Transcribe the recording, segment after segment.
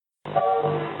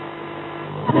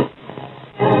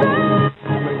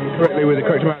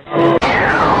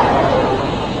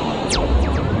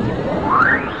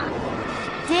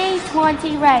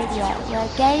Radio, where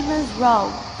gamers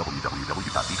roll.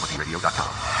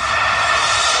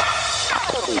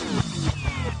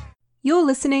 www.d20radio.com. You're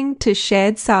listening to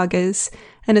Shared Sagas,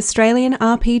 an Australian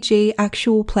RPG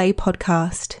actual play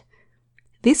podcast.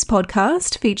 This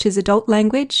podcast features adult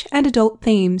language and adult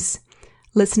themes.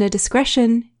 Listener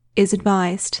discretion is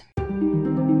advised.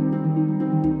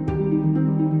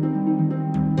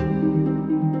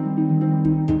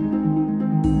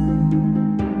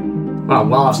 Oh,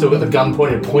 well, I've still got the gun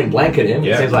pointed point blank at him.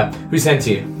 It seems like, who sent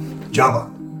you? Jabba.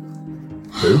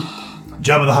 Who?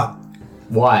 Jabba the Hutt.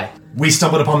 Why? We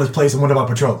stumbled upon this place in one of our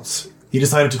patrols. He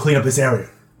decided to clean up this area.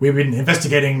 We've been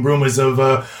investigating rumors of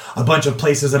a bunch of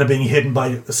places that are being hidden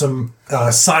by some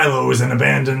silos and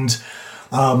abandoned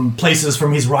places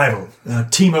from his rival,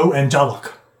 Teemo and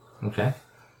Jalok. Okay.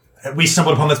 We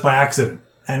stumbled upon this by accident.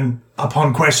 And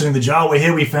upon questioning the Jawa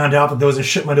here, we found out that there was a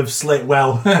shipment of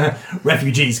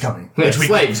refugees coming.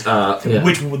 Slaves.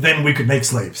 Which then we could make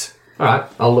slaves. Alright,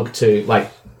 I'll look at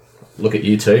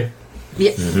you two.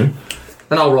 Yeah. Mm-hmm.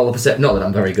 And I'll roll a perception. Not that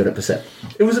I'm very good at perception.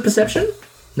 It was a perception?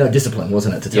 No, discipline,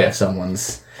 wasn't it, to tell if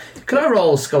someone's... Can I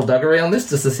roll skullduggery on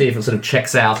this, just to see if it sort of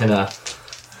checks out in a...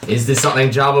 Is this something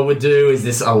Jabba would do? Is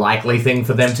this a likely thing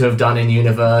for them to have done in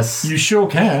universe? You sure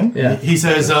can. Yeah. He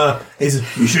says,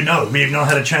 you should know, we have not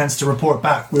had a chance to report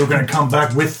back. We were going to come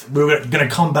back with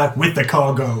the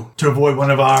cargo to avoid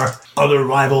one of our other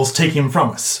rivals taking him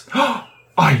from us.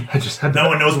 I just had No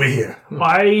one knows we're here.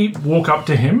 I walk up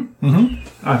to him.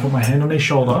 Mm-hmm. I put my hand on his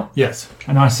shoulder. Yes.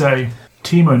 And I say,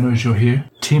 Teemo knows you're here.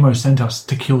 Teemo sent us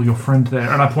to kill your friend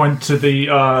there. And I point to the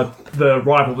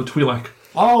rival, the Twi'lek.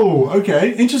 Oh,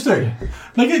 okay. Interesting.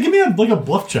 Give me a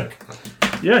bluff check.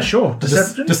 Yeah, sure.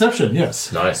 Deception? Deception,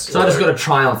 yes. Nice. So I just got to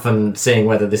triumph in seeing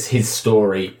whether his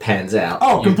story pans out.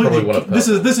 Oh, completely. This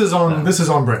is on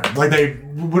brand. Like, they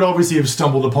would obviously have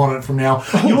stumbled upon it from now.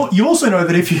 You also know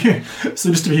that if you... So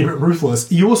just to be a bit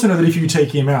ruthless, you also know that if you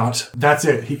take him out, that's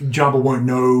it. Jabba won't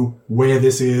know where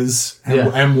this is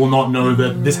and will not know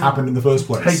that this happened in the first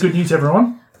place. Hey, good news,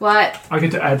 everyone. What? I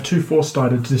get to add 2 force-die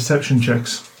to deception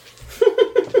checks.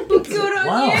 Good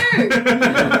on you!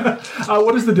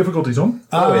 What is the difficulties on?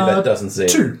 that doesn't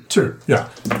seem... 2, yeah.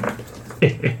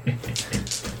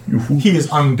 He is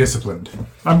undisciplined.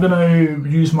 I'm going to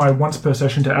use my once per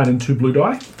session to add in 2 blue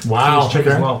die. Wow. Check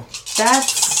as well.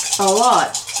 That's a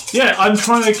lot. Yeah, I'm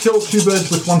trying to kill 2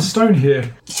 birds with 1 stone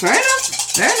here. Fair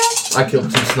enough. I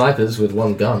killed 2 snipers with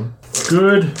 1 gun.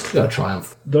 Good. Got a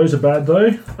triumph. Those are bad,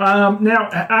 though. Now,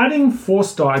 adding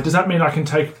force die, does that mean I can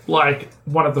take,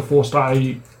 one of the force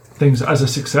die things as a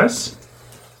success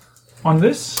on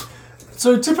this?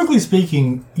 So typically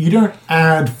speaking, you don't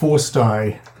add force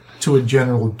die to a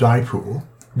general die pool.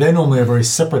 They're normally a very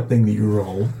separate thing that you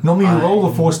roll. Normally you roll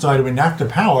the force die to enact a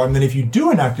power, and then if you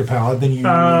do enact a power, then you...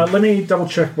 let me double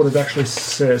check what it actually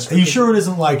says. Are you sure it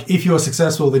isn't if you're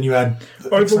successful, then you add...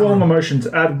 Overwhelm emotions.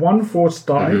 Add 1 force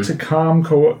die to charm,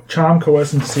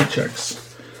 coerce, and deceit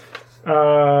checks.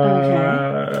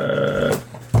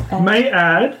 May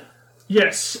add...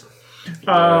 Yes.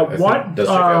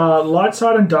 Light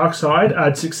side and dark side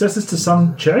add successes to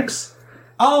some checks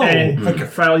and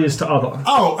failures to other.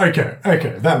 Oh, okay.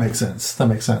 That makes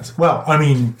sense. Well, I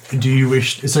mean, do you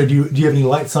have any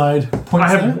light side points? I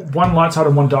have 1 light side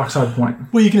and 1 dark side point.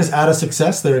 Well, you can just add a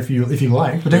success there if you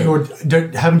like. But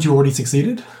haven't you already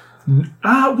succeeded?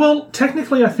 Well,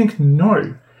 technically, I think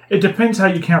no. It depends how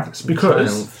you count this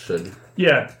because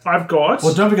I've got.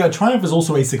 Well, don't forget, triumph is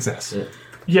also a success. Yeah.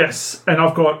 Yes, and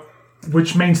I've got,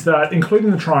 which means that, including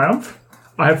the triumph,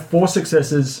 I have 4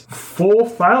 successes, 4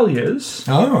 failures.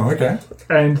 Oh, okay.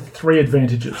 And 3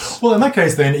 advantages. Well, in that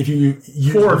case, then, if you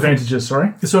 4 advantages,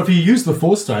 sorry. So if you use the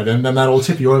force die, then that'll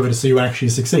tip you over to see you actually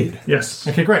succeed. Yes.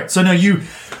 Okay, great. So now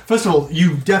first of all,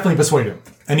 you definitely persuade him.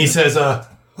 And he says,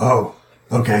 oh,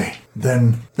 okay.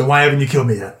 Then why haven't you killed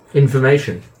me yet?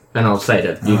 Information. And I'll say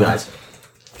to you guys,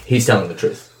 he's telling the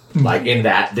truth. In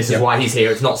that, this is why he's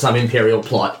here. It's not some imperial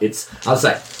plot. It's, I'll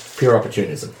say, pure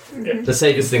opportunism. Yeah. The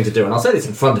safest thing to do, and I'll say this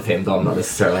in front of him, though I'm not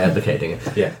necessarily advocating it.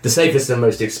 Yeah. The safest and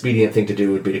most expedient thing to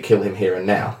do would be to kill him here and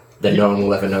now. Then no one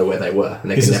will ever know where they were,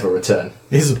 and they can never return.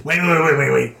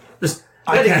 Wait. Just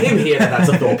letting him hear that's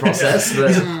a thought process.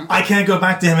 But... I can't go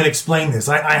back to him and explain this.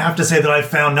 I have to say that I've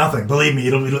found nothing. Believe me,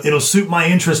 it'll suit my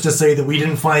interest to say that we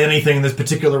didn't find anything in this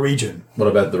particular region. What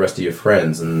about the rest of your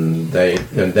friends and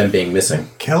them being missing?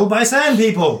 Killed by sand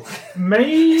people.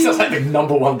 Sounds like the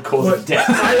 #1 cause of death.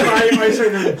 I say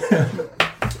that.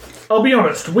 I'll be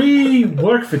honest. We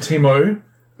work for Teemo,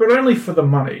 but only for the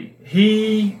money.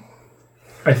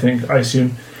 I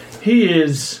assume. He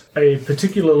is a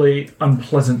particularly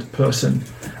unpleasant person,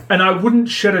 and I wouldn't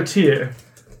shed a tear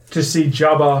to see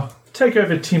Jabba take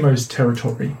over Teimo's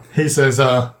territory. He says,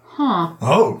 yeah,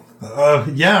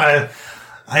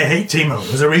 I hate Teemo.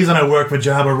 There's a reason I work for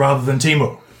Jabba rather than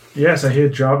Teemo. Yes, I hear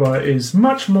Jabba is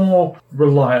much more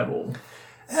reliable.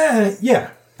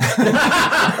 Yeah.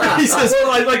 He says,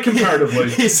 like comparatively.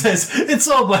 He says, it's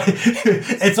all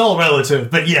relative,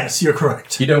 but yes, you're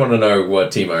correct. You don't want to know what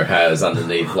Teimo has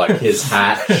underneath, like his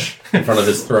hatch in front of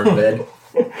his throne bed.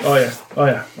 Oh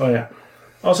yeah.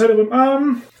 I'll say to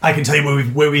him, I can tell you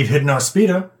where we've hidden our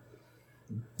speeder.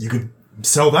 You could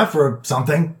sell that for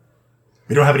something.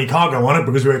 We don't have any cargo on it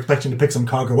because we're expecting to pick some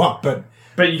cargo up, but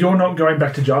you're not going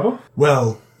back to Jabba?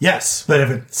 Well, yes, but if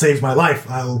it saves my life,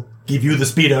 I'll give you the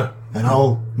speeder and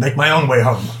I'll make my own way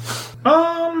home.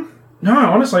 No,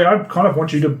 honestly, I kind of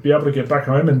want you to be able to get back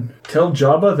home and tell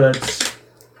Jabba that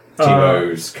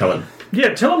Teimo's coming.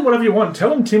 Yeah, tell him whatever you want.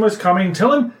 Tell him Teimo's coming.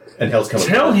 Tell him. And Hell's coming.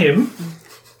 Tell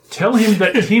him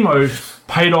that Teimo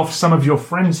paid off some of your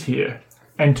friends here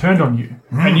and turned on you,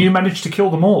 and you managed to kill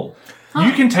them all.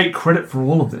 You can take credit for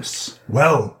all of this.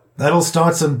 Well, that'll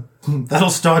start some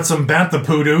bantha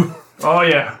poodoo. Oh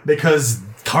yeah, because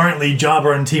currently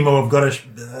Jabba and Teimo have got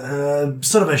a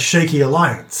sort of a shaky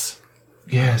alliance.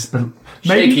 Yes, but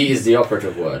maybe Shaky is the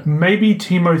operative word. maybe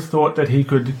Teimo thought that he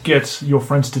could get your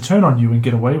friends to turn on you and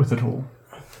get away with it all.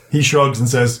 He shrugs and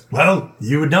says, "Well,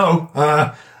 you would know.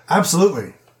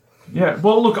 Absolutely. Yeah.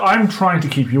 Well, look, I'm trying to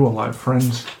keep you alive,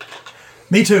 friend.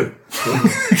 Me too."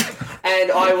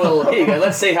 And I will. Here you go.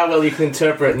 Let's see how well you can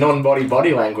interpret non-body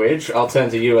body language. I'll turn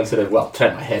to you and sort of,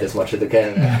 turn my head as much as I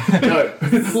can. No,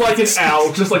 Like an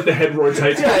owl, just like the head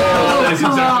rotates. Yeah. It's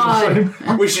exactly the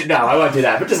same. we should. No, I won't do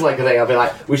that. But just like a thing, I'll be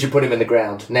like, we should put him in the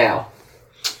ground now.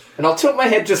 And I'll tilt my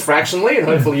head just fractionally, and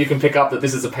hopefully you can pick up that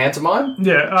this is a pantomime.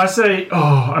 Yeah, I say,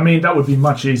 that would be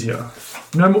much easier.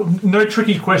 No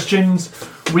tricky questions.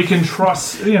 We can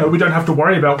trust, we don't have to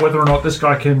worry about whether or not this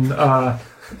guy can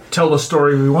tell the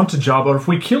story we want to Jabba. If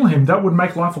we kill him, that would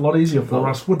make life a lot easier for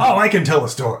us, wouldn't it? I can tell a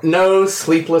story. No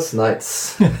sleepless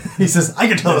nights. He says, "I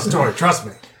can tell a story. Trust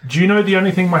me." Do you know the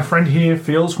only thing my friend here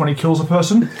feels when he kills a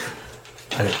person?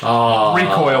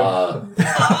 Recoil.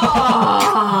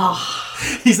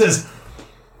 He says,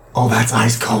 "Oh, that's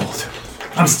ice cold.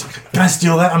 Can I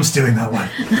steal that? I'm stealing that one."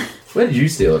 Where did you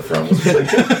steal it from? Was it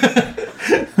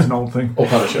It's an old thing. or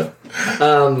Punisher?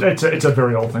 It's a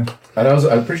very old thing. And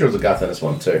I'm pretty sure it was a Garth Ennis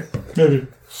one too. Maybe.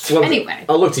 Well, Anyway.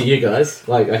 I'll look to you guys.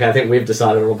 Okay, I think we've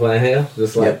decided what we're playing here.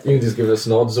 Just Yep. you can just give us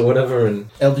nods or whatever, and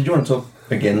El, did you want to talk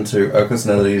again to Oakus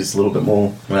now that he's a little bit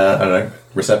more,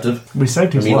 receptive? We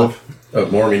saved his Amenable?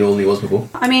 life. More amenable than he was before?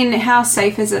 I mean, how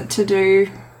safe is it to do?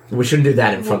 we shouldn't do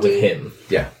that in front of him.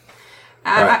 Yeah.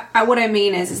 Right. What I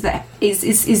mean is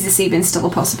this even still a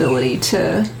possibility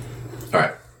to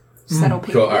Alright. settle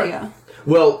people Cool, alright. here?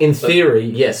 Well, in theory,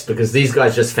 yes, because these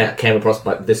guys just came across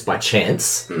this by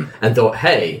chance and thought,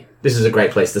 hey, this is a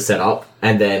great place to set up,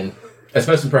 and then As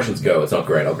first impressions go, it's not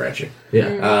great, I'll grant you.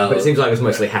 but it seems like it's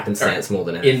mostly happenstance more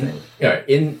than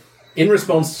anything. In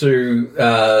response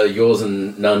to yours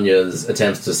and Nanya's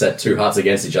attempts to set two hearts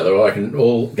against each other,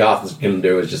 all Garth can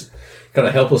do is just kind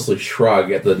of helplessly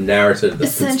shrug at the narrative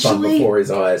that's been spun Essentially. before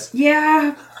his eyes.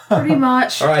 Yeah, pretty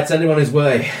much. Alright, send him on his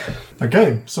way.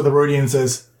 Okay, so the Rhodian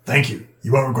says, "Thank you.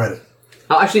 You won't regret it."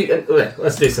 Oh, actually,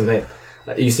 let's do something.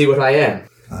 You see what I am?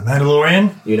 A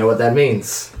Mandalorian? You know what that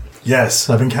means. Yes,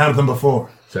 I've encountered them before.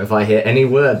 So if I hear any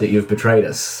word that you've betrayed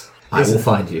us, I will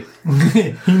find you.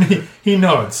 He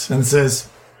nods and says,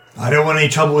 "I don't want any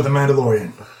trouble with the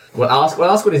Mandalorian. Well, ask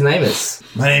what his name is.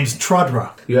 My name's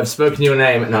Tradra." You have spoken your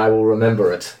name, and I will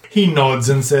remember it. He nods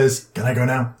and says, "Can I go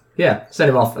now?" Yeah, send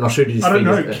him off, and I'll shoot at his I feet.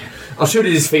 don't know. I'll shoot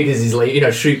at his feet as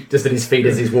he's shoot just at his feet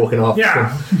as he's walking off.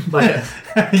 Yeah. Like,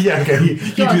 Yeah, okay, you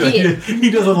do that. He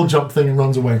does a little jump thing and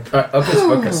runs away. Alright,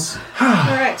 focus.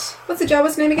 Alright. What's the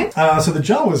Jawa's name again? So the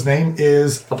Jawa's name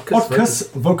is Opcus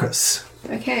Opcus Vocus.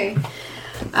 Okay.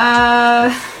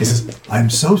 He says, "I'm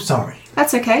so sorry."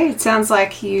 That's okay. It sounds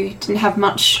like you didn't have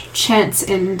much chance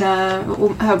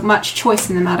or have much choice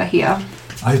in the matter here.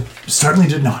 I certainly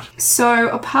did not. So,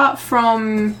 apart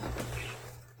from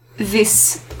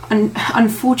this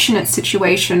unfortunate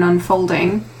situation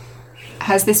unfolding,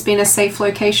 has this been a safe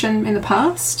location in the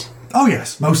past? Oh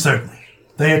yes, most certainly.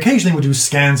 They occasionally would do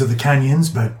scans of the canyons,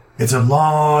 but it's a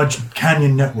large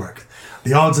canyon network.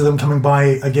 The odds of them coming by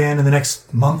again in the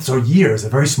next months or years are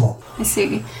very small. I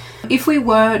see. If we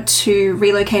were to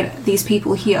relocate these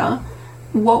people here,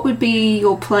 what would be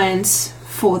your plans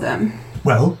for them?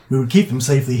 Well, we would keep them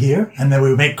safely here, and then we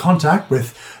would make contact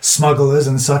with smugglers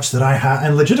and such that I have,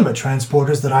 and legitimate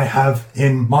transporters that I have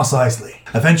in Mos Eisley.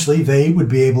 Eventually, they would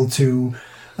be able to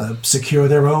secure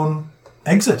their own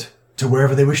exit to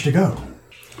wherever they wish to go.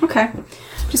 Okay.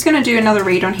 Just going to do another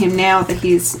read on him now that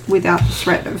he's without the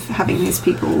threat of having these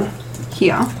people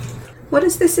here. What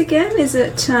is this again? Is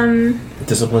it,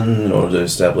 Discipline in order to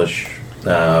establish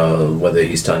whether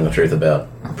he's telling the truth about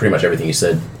pretty much everything you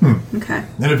said. Okay.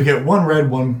 Then if you get 1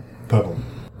 red, 1 purple.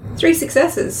 3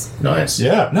 successes. Nice.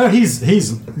 Yeah, no, he's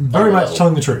very much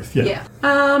telling the truth. Yeah.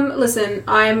 Listen,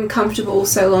 I'm comfortable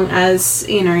so long as,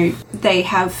 they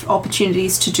have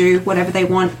opportunities to do whatever they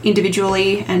want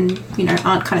individually and,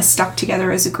 aren't kind of stuck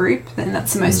together as a group. Then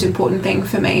that's the most important thing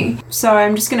for me. So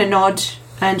I'm just going to nod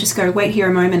and just go, wait here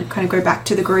a moment, kind of go back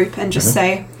to the group and just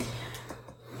say,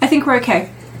 I think we're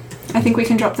okay. I think we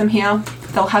can drop them here.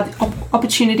 They'll have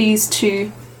opportunities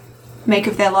to make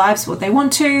of their lives what they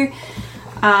want to.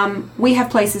 We have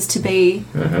places to be.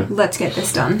 Let's get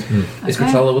this done. Is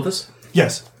Katala with us?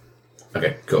 Yes.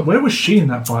 Okay, cool. Where was she in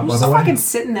that fight, by Just the way? fucking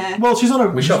sitting there. Well, she's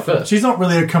not We shot first. She's not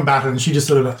really a combatant. She just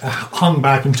sort of hung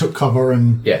back and took cover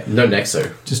and Yeah, no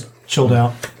Nexo. just chilled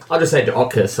out. I'll just say to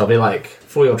Oculus, I'll be like,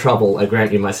 for your trouble, I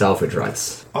grant you my salvage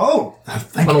rights. Oh,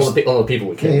 thank On you. all the people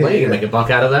we killed. Well, you can make a buck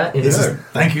out of that.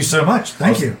 Thank you so much.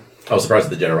 Thank you. I was surprised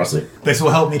at the generosity. This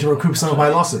will help me to recoup some of my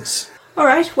losses. All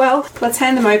right, well, let's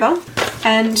hand them over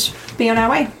and be on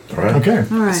our way. All right. Okay.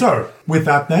 right. So, with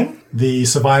that then, the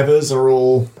survivors are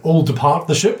all depart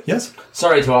the ship, yes?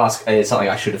 Sorry to ask, it's something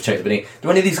I should have checked at the beginning. Do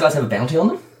any of these guys have a bounty on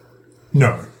them?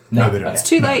 No, they don't. Okay.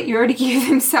 Too late, you already gave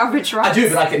them salvage rights. I do,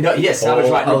 but I can. No, yes, salvage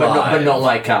Or right, but alive. not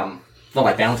like not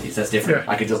like bounties. That's different.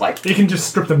 Yeah. I could just like You can just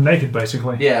strip them naked,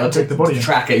 basically. or take the body.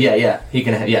 track it. Yeah. He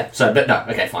can. So, but no.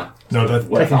 Okay, fine. No,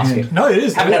 Worth asking. no, it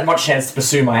is. Haven't had much chance to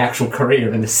pursue my actual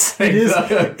career in this thing.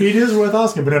 It is worth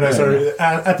asking, but no. So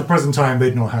at the present time,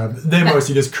 they do not have. They're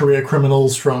mostly just career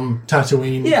criminals from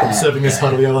Tatooine, serving as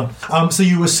part of the other. So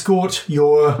you escort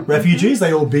your refugees.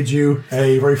 They all bid you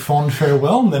a very fond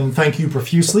farewell, and then thank you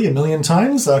profusely 1,000,000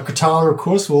 times. Katala, of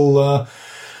course, will.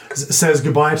 Says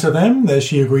goodbye to them as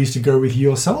she agrees to go with you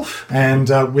yourself, and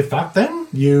with that, then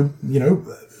you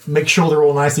make sure they're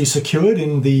all nicely secured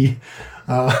in the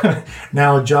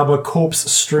now Jabba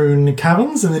corpse-strewn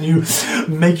caverns, and then you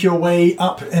make your way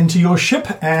up into your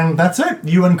ship, and that's it.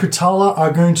 You and Katala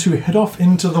are going to head off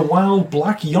into the wild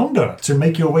black yonder to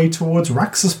make your way towards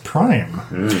Raxus Prime.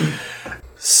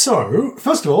 So,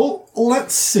 first of all,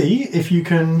 let's see if you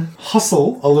can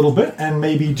hustle a little bit and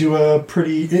maybe do a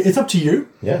pretty... It's up to you.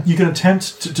 Yeah. You can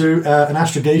attempt to do an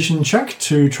astrogation check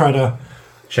to try to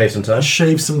Shave some time.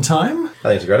 shave some time. I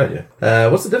think it's a great idea.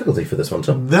 What's the difficulty for this one,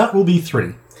 Tom? That will be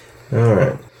 3.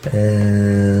 Alright.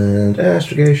 And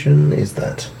astrogation is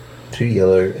that. 2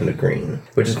 yellow and a green.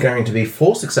 Which is going to be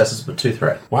 4 successes but 2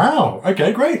 threat. Wow.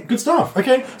 Okay, great. Good stuff.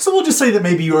 Okay, so we'll just say that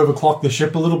maybe you overclock the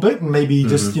ship a little bit, and maybe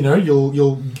just,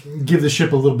 you'll give the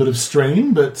ship a little bit of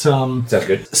strain, but... Sounds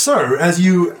good. So, as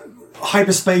you...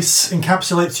 Hyperspace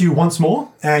encapsulates you once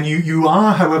more, and you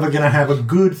are, however, going to have a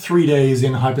good 3 days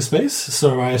in hyperspace,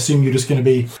 so I assume you're just going to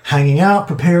be hanging out,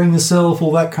 preparing yourself,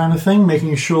 all that kind of thing,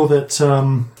 making sure that...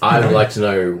 I would like to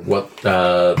know what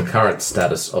the current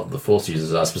status of the Force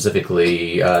users are,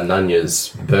 specifically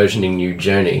Nanya's burgeoning new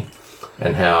journey,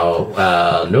 and how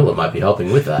Nula might be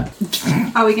helping with that.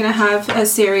 Are we going to have a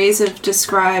series of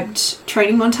described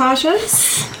training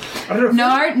montages?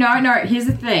 No. Here's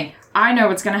the thing. I know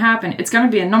what's going to happen. It's going to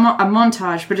be a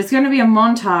montage, but it's going to be a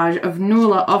montage of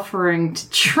Nula offering to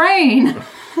train.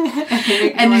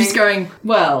 And just going,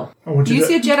 well... Use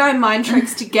your Jedi mind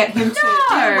tricks to get him to do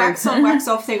the wax on, wax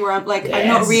off thing where I'm like, I'm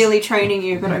not really training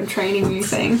you, but I'm training you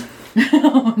thing.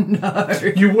 Oh, no.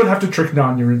 You would have to trick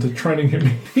Nanya into training him.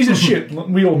 He's a shit.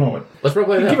 We all know it. Let's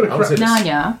probably Give it a crack.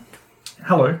 Nanya.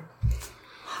 Hello.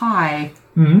 Hi.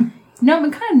 No, I've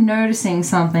been kind of noticing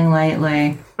something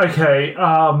lately. Okay,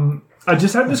 I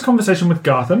just had this conversation with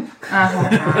Garthen.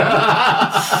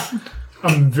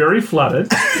 I'm very flattered.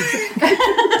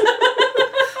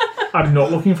 I'm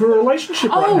not looking for a relationship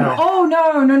right now. Oh,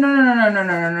 no.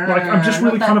 Like, I'm just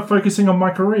really kind of focusing on my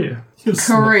career.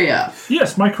 Career.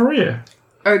 Yes, my career.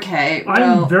 Okay,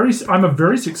 well... I'm a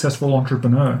very successful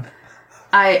entrepreneur.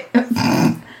 I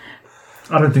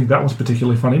don't think that was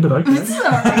particularly funny, but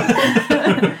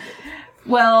okay.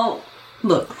 Well,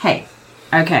 look, hey.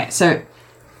 Okay, so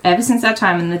ever since that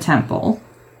time in the temple,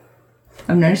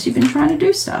 I've noticed you've been trying to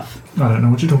do stuff. I don't know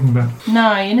what you're talking about.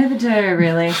 No, you never do,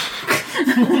 really.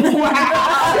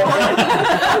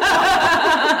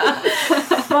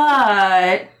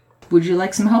 But would you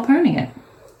like some help honing it?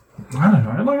 I don't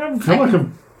know. Like, I feel like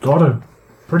I've got a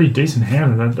pretty decent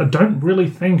hand, and I don't really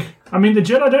think... I mean, the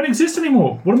Jedi don't exist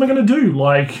anymore. What am I going to do?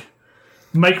 Like,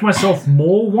 make myself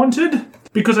more wanted?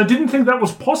 Because I didn't think that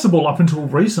was possible up until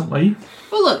recently.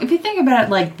 Well, look, if you think about it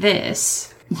like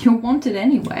this, you're wanted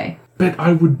anyway. Bet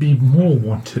I would be more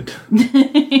wanted.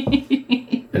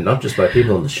 And not just by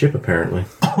people on the ship, apparently.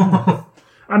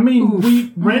 I mean,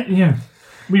 we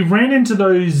ran into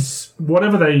those,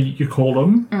 whatever you call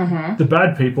them, the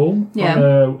bad people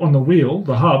on the wheel,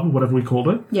 the hub, whatever we called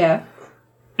it. Yeah.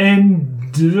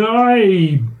 And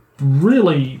I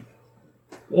really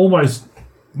almost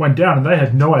went down, and they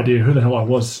had no idea who the hell I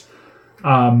was.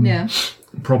 Yeah.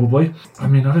 Probably. I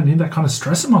mean, I don't need that kind of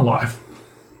stress in my life.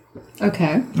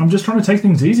 Okay. I'm just trying to take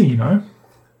things easy, you know?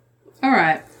 All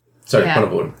right. So, Yeah.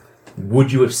 Ponderboard,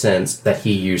 would you have sensed that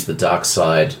he used the dark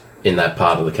side in that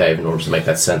part of the cave in order to make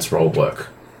that sense roll work?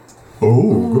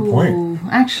 Oh, good point. Ooh,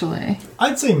 actually.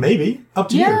 I'd say maybe. Up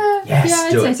to you. Yeah. Yes, yeah,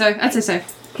 do I'd it. say so. I'd say so.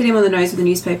 Hit him on the nose with a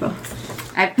newspaper.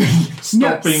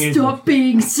 Stop being evil. Stop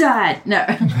being sad. No.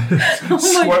 Oh my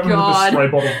Swipe him with a god. spray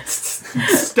bottle.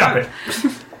 Stop it.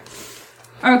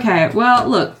 Okay, well,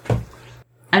 look.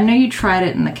 I know you tried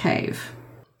it in the cave.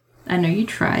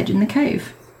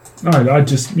 No, I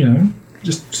just,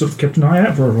 just sort of kept an eye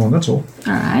out for everyone, that's all.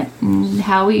 Alright.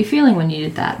 How were you feeling when you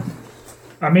did that?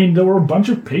 I mean, there were a bunch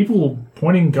of people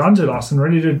pointing guns at us and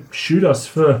ready to shoot us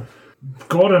for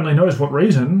God only knows what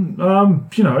reason. How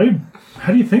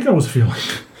do you think I was feeling?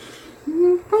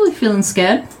 Probably feeling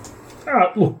scared.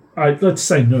 Look, let's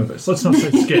say nervous. Let's not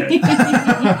say scared.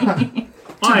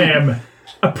 I am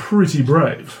a pretty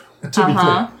brave, to be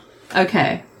clear.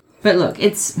 Okay. But look,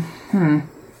 it's I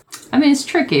mean, it's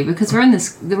tricky because we're in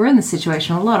this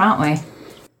situation a lot, aren't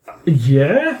we?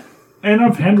 Yeah, and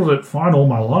I've handled it fine all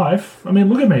my life. I mean,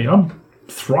 look at me. I'm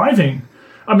thriving.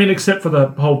 I mean, except for the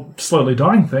whole slowly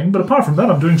dying thing, but apart from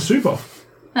that, I'm doing super.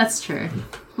 That's true.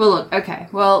 Well, look, okay.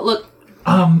 Well, look,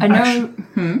 I know...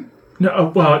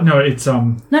 No, it's,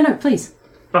 No, please.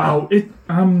 Oh,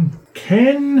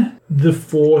 can the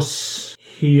Force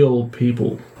heal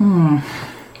people?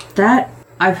 That...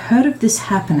 I've heard of this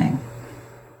happening,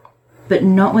 but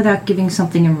not without giving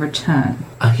something in return.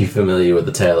 Are you familiar with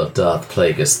the tale of Darth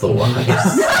Plagueis the Wise?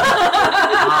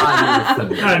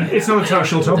 And it's not a tale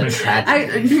she'll tell me.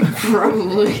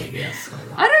 Probably.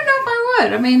 I don't know if I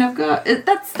would. I mean, I've got...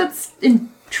 That's in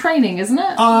training, isn't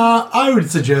it? I would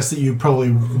suggest that you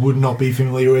probably would not be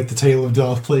familiar with the tale of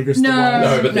Darth Plagueis the Wise.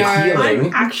 No, but the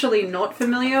healing... I'm actually not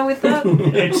familiar with that.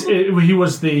 He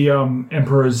was the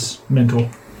Emperor's mentor.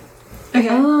 Okay.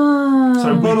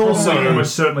 So But we also- probably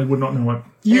almost certainly would not know it.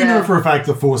 You know for a fact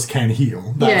the Force can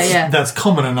heal. That's, Yeah. That's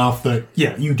common enough that,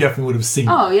 you definitely would have seen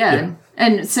it. Oh, yeah.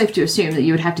 And it's safe to assume that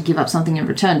you would have to give up something in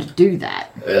return to do that.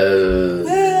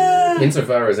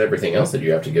 Insofar as everything else that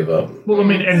you have to give up. Well, I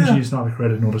mean, energy is neither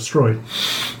created nor destroyed.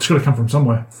 It's got to come from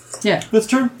somewhere. Yeah. That's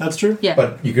true. Yeah.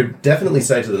 But you could definitely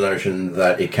say to the notion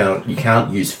that you can't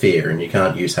use fear and you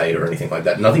can't use hate or anything like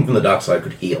that. Nothing from the dark side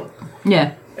could heal.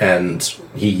 Yeah. And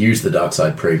he used the dark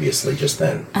side previously just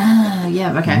then.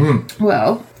 Yeah, okay.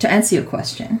 Well, to answer your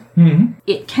question,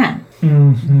 it can.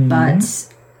 But,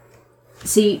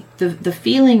 see, the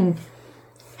feeling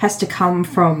has to come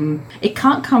from... It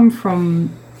can't come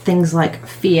from things like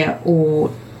fear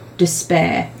or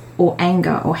despair or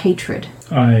anger or hatred.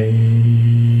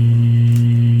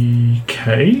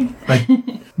 Okay.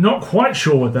 I'm not quite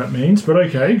sure what that means, but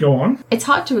okay, go on. It's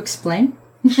hard to explain,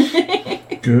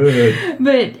 Good.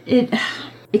 but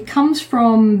it comes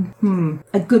from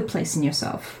a good place in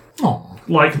yourself. Oh,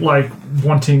 Like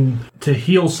wanting to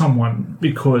heal someone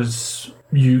because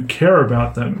you care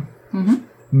about them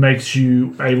makes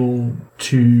you able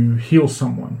to heal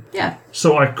someone. Yeah.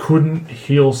 So I couldn't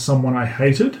heal someone I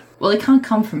hated. Well, it can't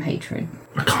come from hatred.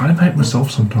 I kind of hate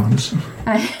myself sometimes.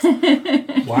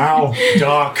 wow,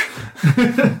 dark.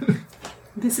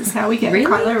 This is how we get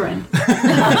Really? Kylo Ren.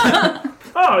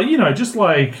 Oh, just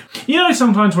like...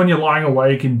 sometimes when you're lying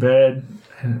awake in bed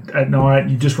at night,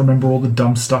 you just remember all the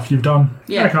dumb stuff you've done.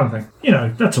 Yeah. That kind of thing.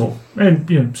 That's all.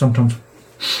 And, sometimes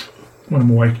when I'm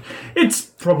awake, it's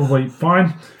probably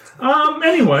fine.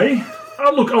 Anyway,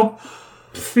 look, I'll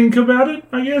think about it,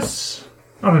 I guess.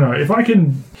 I don't know. If I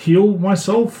can heal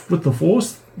myself with the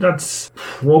Force, that's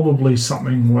probably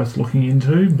something worth looking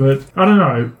into. But I don't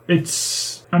know.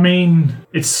 It's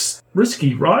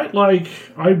risky, right? Like,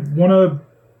 I want to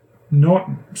not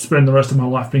spend the rest of my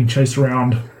life being chased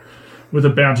around with a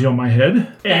bounty on my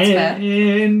head. That's fair.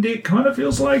 And it kind of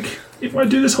feels like if I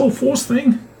do this whole Force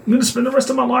thing, I'm going to spend the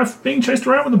rest of my life being chased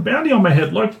around with a bounty on my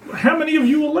head. Like, how many of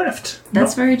you are left?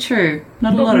 That's very true.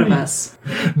 Not a not lot of many. us.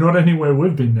 Not anywhere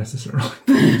we've been necessarily.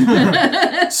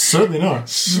 Certainly not.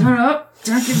 Shut up.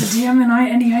 Don't give the DM and I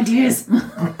any ideas.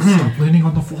 Leaning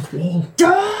on the fourth wall.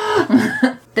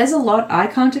 There's a lot I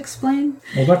can't explain.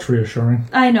 Well, that's reassuring.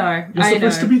 I know. You're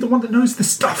supposed to be the one that knows this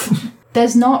stuff.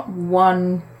 there's not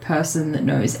one person that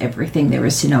knows everything there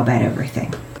is to know about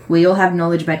everything. We all have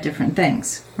knowledge about different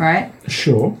things, right?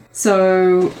 Sure.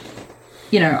 So,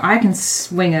 you know, I can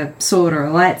swing a sword or a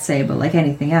lightsaber like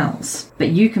anything else, but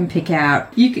you can pick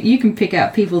out you can pick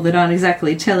out people that aren't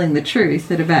exactly telling the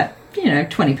truth at about,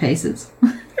 20 paces.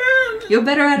 You're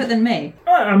better at it than me.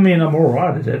 I mean, I'm all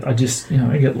right at it. I just,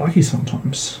 I get lucky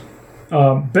sometimes.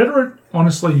 Better at,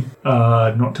 honestly,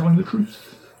 not telling the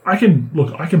truth. I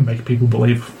can make people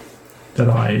believe that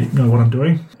I know what I'm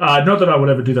doing. Not that I would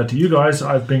ever do that to you guys.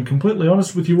 I've been completely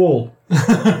honest with you all.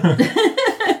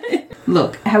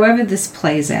 Look, however this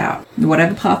plays out,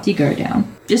 whatever path you go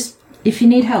down, just, if you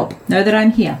need help, know that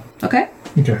I'm here, okay?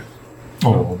 Okay.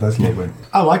 Oh, that's lovely.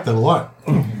 I like that a lot.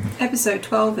 Episode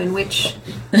 12, in which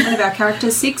one of our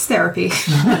characters seeks therapy.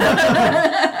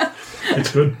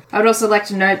 It's good. I would also like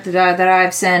to note that I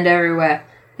have sand everywhere.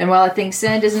 And while I think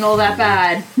sand isn't all that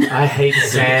bad... I hate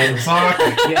sand. Fuck.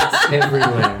 Yes,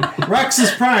 everywhere.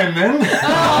 Raxus Prime, then.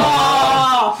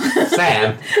 Oh!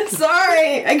 Sam.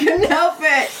 Sorry, I couldn't help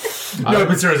it. No,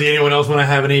 but seriously, anyone else want to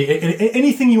have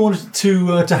anything you wanted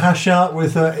to hash out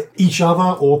with each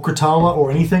other or Kratala or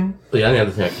anything? The only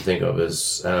other thing I can think of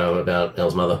is about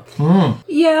Elle's mother.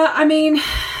 Yeah, I mean,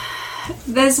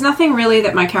 there's nothing really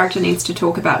that my character needs to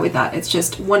talk about with that. It's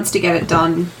just wants to get it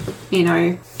done,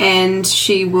 and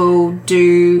she will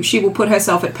put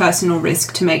herself at personal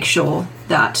risk to make sure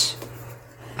that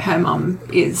her mum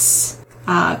is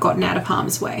gotten out of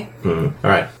harm's way. All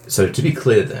right. So to be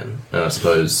clear, then, I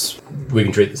suppose we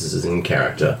can treat this as in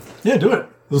character. Yeah, do it.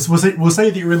 We'll say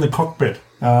that you're in the cockpit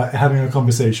having a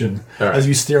conversation as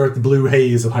you stare at the blue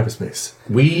haze of hyperspace.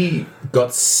 We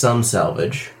got some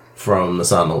salvage from the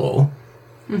Son-in-Law,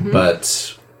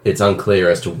 but it's unclear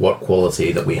as to what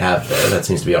quality that we have there. That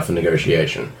seems to be up for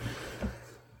negotiation.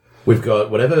 We've got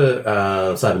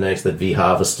whatever cybernetics that V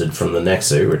harvested from the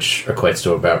Nexu, which equates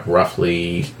to about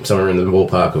roughly somewhere in the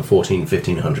ballpark of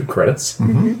 1,500 credits.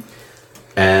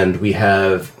 And we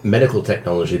have medical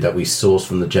technology that we sourced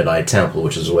from the Jedi Temple,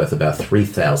 which is worth about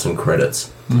 3,000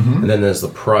 credits. And then there's the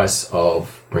price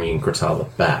of bringing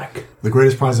Kratala back. The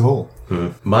greatest prize of all.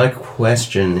 My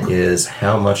question is,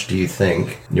 how much do you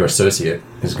think your associate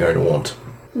is going to want?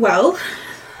 Well,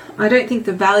 I don't think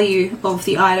the value of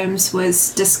the items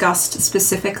was discussed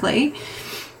specifically,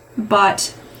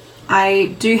 but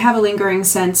I do have a lingering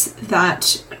sense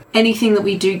that anything that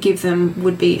we do give them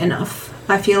would be enough.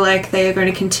 I feel like they are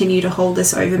going to continue to hold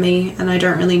this over me, and I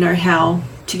don't really know how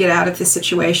to get out of this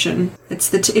situation. It's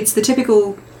the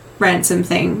typical ransom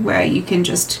thing where you can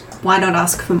just, why not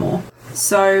ask for more?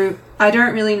 So I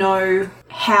don't really know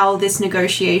how this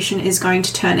negotiation is going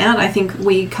to turn out. I think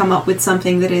we come up with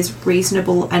something that is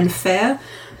reasonable and fair.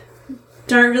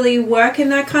 Don't really work in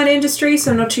that kind of industry,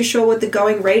 so I'm not too sure what the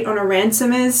going rate on a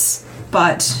ransom is,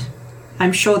 but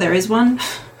I'm sure there is one.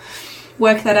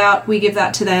 Work that out, we give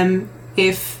that to them.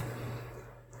 If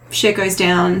shit goes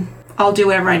down, I'll do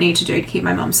whatever I need to do to keep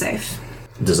my mum safe.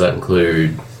 Does that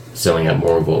include selling out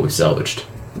more of what we salvaged?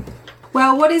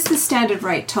 Well, what is the standard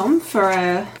rate, Tom,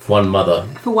 for one mother?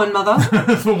 For one mother?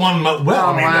 For one mother. Well,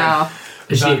 Oh, wow.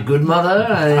 Is she a good mother?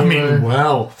 I mean,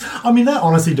 well, that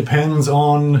honestly depends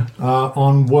on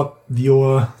what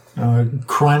your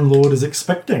crime lord is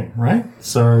expecting, right?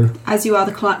 So, As you are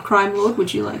the crime lord,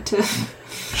 would you like to...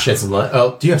 Shed some light.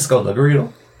 Oh, do you have skullduggery at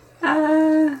all?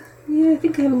 Yeah, I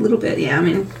think I have a little bit. Yeah, I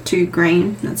mean, 2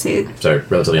 green, that's it. So,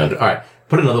 relatively under. Alright,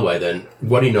 put it another way then.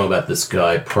 What do you know about this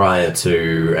guy prior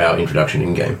to our introduction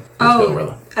in-game?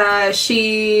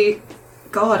 She...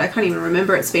 God, I can't even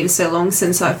remember. It's been so long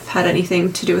since I've had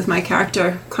anything to do with my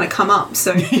character kind of come up.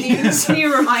 So can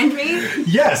you remind me?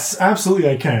 yes, absolutely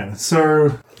I can.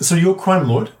 So your crime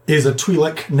lord is a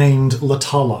Twi'lek named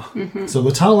Latala. So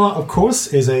Latala, of course,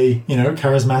 is a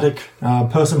charismatic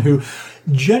person who,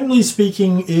 generally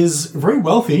speaking, is very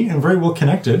wealthy and very well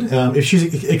connected. If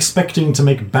she's expecting to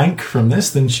make bank from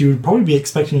this, then she would probably be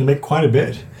expecting to make quite a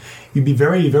bit. You'd be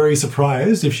very, very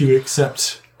surprised if she would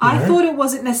accept. I thought it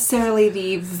wasn't necessarily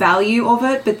the value of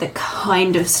it, but the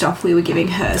kind of stuff we were giving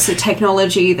her. So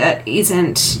technology that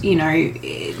isn't,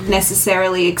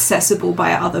 necessarily accessible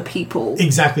by other people.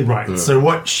 Exactly right. So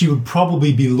what she would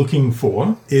probably be looking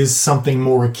for is something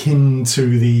more akin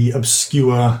to the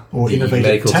obscure or The innovative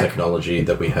medical tech. technology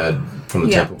that we had from the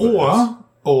Yeah. temple.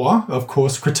 Or, of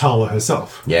course, Kratala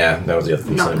herself. Yeah, that was the other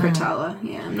thing. Not So, Kratala.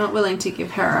 Yeah, I'm not willing to give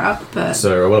her up, but...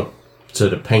 I want to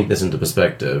sort of paint this into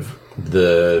perspective.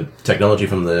 The technology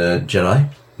from the Jedi,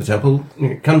 the temple,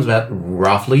 it comes about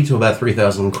roughly to about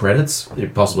 3,000 credits.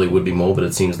 It possibly would be more, but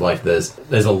it seems like there's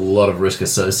a lot of risk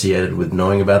associated with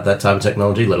knowing about that type of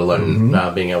technology, let alone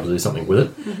being able to do something with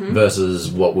it,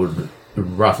 versus what would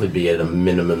roughly be at a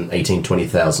minimum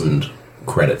 20,000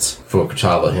 credits for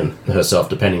K'Tala herself,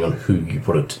 depending on who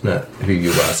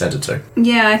you sent it to.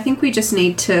 Yeah, I think we just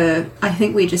need to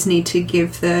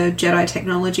give the Jedi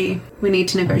technology. We need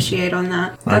to negotiate on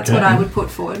that. That's what I would put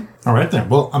forward. All right then.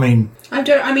 Well, I'm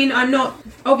not.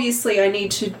 Obviously, I need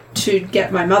to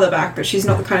get my mother back, but she's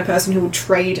not the kind of person who will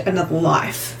trade another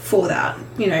life for that.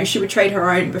 You know, she would trade her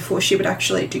own before she would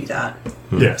actually do that.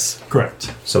 Yes,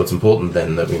 correct. So it's important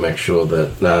then that we make sure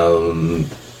that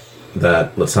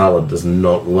that Latala does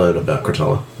not learn about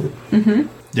K'Tala. Mm-hmm.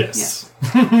 Yes.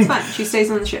 Yeah. It's fine. She stays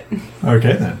on the ship.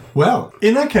 Okay then. Well,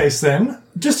 in that case then,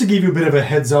 just to give you a bit of a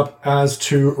heads up as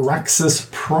to Raxus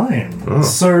Prime. Oh.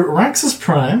 So Raxus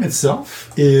Prime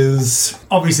itself is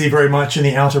obviously very much in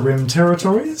the Outer Rim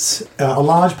territories. A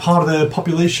large part of the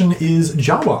population is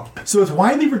Jawa. So it's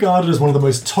widely regarded as one of the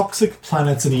most toxic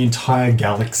planets in the entire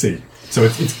galaxy. So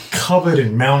it's covered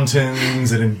in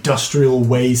mountains and industrial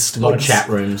waste. A lot of chat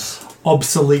rooms.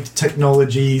 Obsolete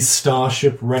technology,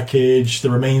 starship wreckage, the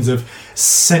remains of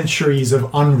centuries of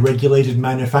unregulated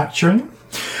manufacturing.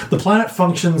 The planet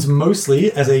functions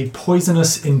mostly as a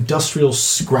poisonous industrial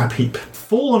scrap heap,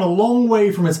 fallen a long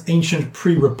way from its ancient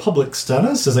pre-Republic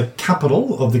status as a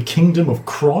capital of the Kingdom of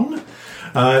Kron.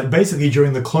 Basically,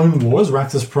 during the Clone Wars,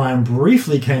 Raxus Prime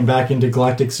briefly came back into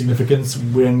galactic significance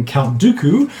when Count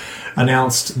Dooku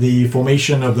announced the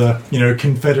formation of the,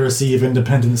 Confederacy of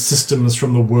Independent Systems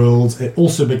from the world. It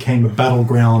also became a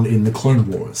battleground in the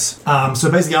Clone Wars. So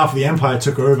basically, after the Empire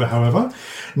took over, however,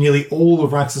 nearly all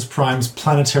of Raxus Prime's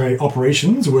planetary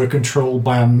operations were controlled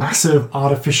by a massive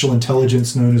artificial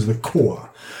intelligence known as the Core.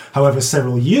 However,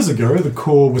 several years ago, the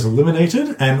Core was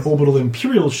eliminated and orbital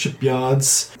Imperial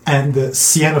shipyards and the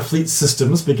Sienna fleet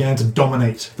systems began to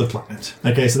dominate the planet.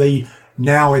 Okay, so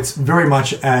now it's very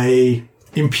much a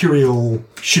Imperial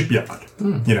shipyard,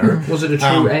 Was it a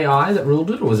true AI that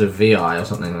ruled it, or was it VI or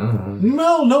something?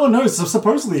 Well, no one knows. So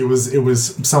supposedly it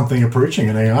was something approaching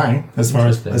an AI, as far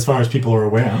as people are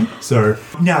aware. So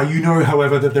now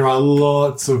however, that there are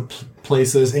lots of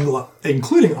places,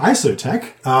 including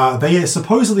Isotech. They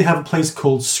supposedly have a place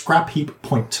called Scrap Heap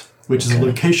Point, which is a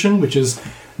location which is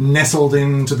nestled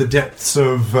into the depths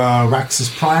of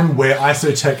Raxus Prime, where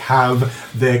Isotech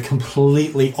have their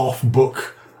completely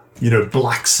off-book,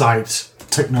 black site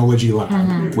technology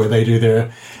lab, where they do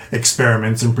their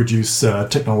experiments and produce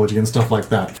technology and stuff like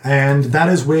that. And that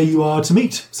is where you are to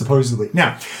meet, supposedly.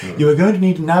 Now, you are going to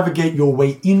need to navigate your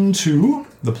way into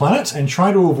the planet and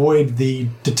try to avoid the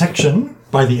detection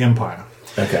by the Empire.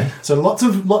 Okay. So lots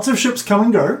of ships come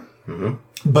and go,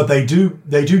 but they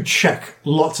do check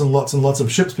lots and lots and lots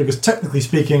of ships because technically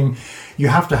speaking, you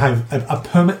have to have a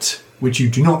permit, which you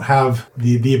do not have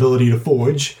the ability to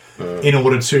forge, in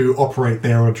order to operate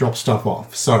there or drop stuff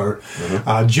off. So,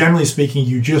 generally speaking,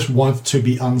 you just want to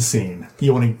be unseen.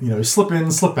 You want to, slip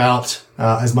in, slip out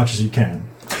as much as you can.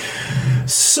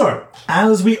 So,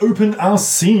 as we open our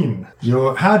scene,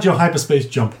 how'd your hyperspace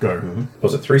jump go?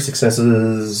 Was it 3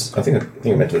 successes? I think I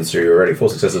mentioned this to you already. 4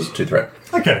 successes, 2 threat.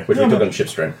 Okay. Which we took on ship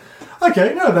strain.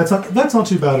 Okay, no, that's not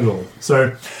too bad at all.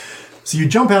 So you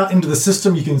jump out into the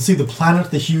system, you can see the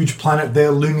planet, the huge planet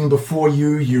there looming before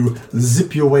you. You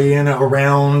zip your way in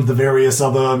around the various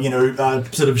other,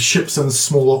 sort of ships and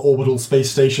smaller orbital space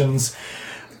stations.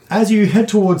 As you head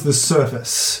towards the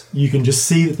surface, you can just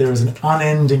see that there is an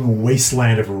unending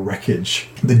wasteland of wreckage.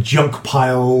 The junk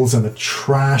piles and the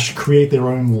trash create their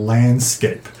own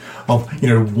landscape of,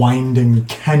 winding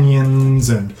canyons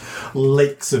and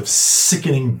lakes of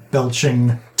sickening,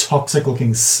 belching,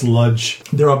 toxic-looking sludge.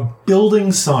 There are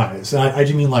building-sized, and I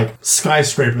do mean like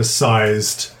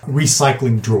skyscraper-sized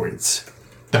recycling droids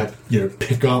that,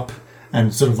 pick up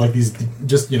and sort of like these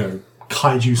just,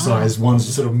 kaiju-sized ones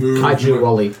to sort of move. Kaiju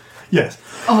Wally. Yes.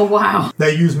 Oh, wow.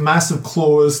 They use massive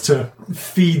claws to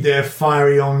feed their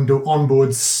fiery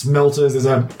onboard smelters.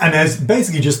 There's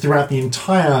basically just throughout the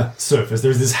entire surface,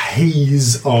 there's this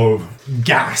haze of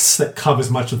gas that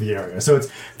covers much of the area. So it's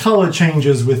color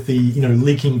changes with the,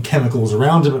 leaking chemicals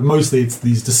around it, but mostly it's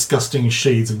these disgusting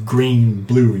shades of green,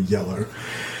 blue, and yellow.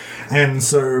 And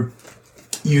so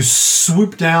you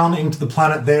swoop down into the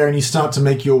planet there and you start to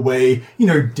make your way,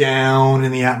 down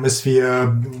in the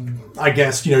atmosphere, I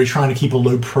guess, trying to keep a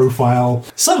low profile.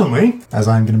 Suddenly, as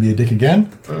I'm going to be a dick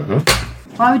again,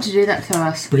 Why would you do that to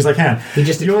us? Because I can. He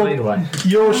just explained away.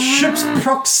 Your ship's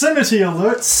proximity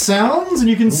alert sounds, and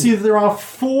you can see that there are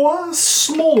 4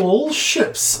 small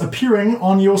ships appearing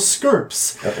on your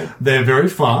scopes. They're very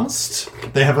fast.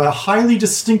 They have a highly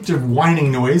distinctive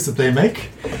whining noise that they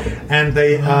make, and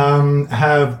they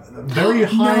have very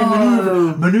high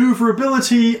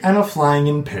maneuverability and are flying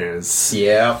in pairs.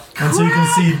 Yeah. And so you can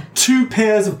see 2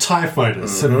 pairs of TIE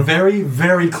fighters have very,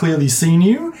 very clearly seen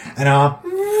you and are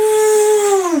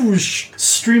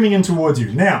streaming in towards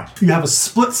you. Now, you have a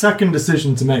split-second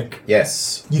decision to make.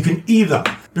 Yes. You can either,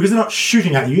 because they're not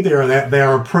shooting at you, they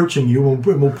are approaching you and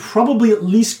will probably at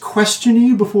least question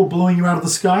you before blowing you out of the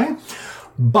sky.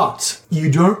 But you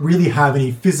don't really have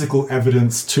any physical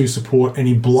evidence to support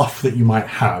any bluff that you might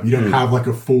have. You don't have like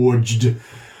a forged...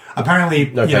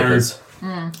 Apparently, No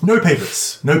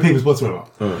papers. No papers whatsoever.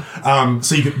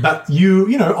 So you could, but you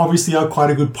obviously are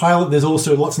quite a good pilot. There's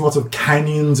also lots and lots of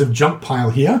canyons of junk pile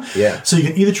here. Yeah. So you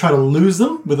can either try to lose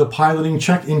them with a piloting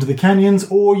check into the canyons,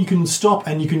 or you can stop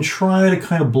and you can try to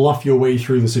kind of bluff your way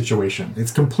through the situation.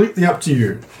 It's completely up to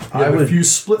you. You have a few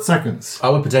split seconds. I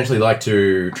would potentially like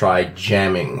to try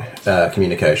jamming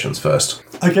communications first.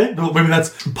 Okay, well, maybe that's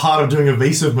part of doing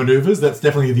evasive maneuvers. That's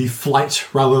definitely the flight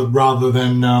rather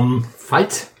than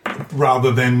Fight?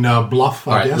 Bluff,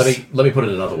 I All right, guess. let me put it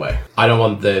another way. I don't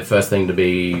want the first thing to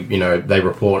be, they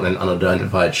report an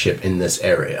unidentified ship in this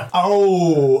area.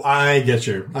 Oh, I get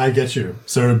you.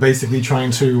 So basically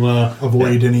trying to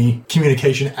avoid any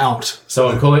communication out. So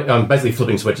I'm basically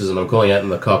flipping switches and I'm calling out in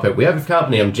the cockpit. We have a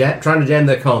company. I'm trying to jam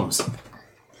their comms.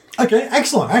 Okay,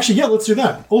 excellent. Actually, yeah, let's do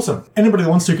that. Awesome. Anybody that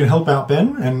wants to can help out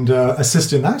Ben and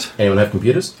assist in that. Anyone have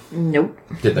computers? Nope.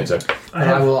 Didn't think so.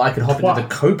 I could hop into the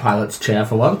co-pilot's chair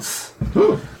for once.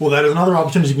 Well, that is another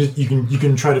opportunity. You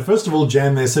can try to first of all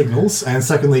jam their signals, and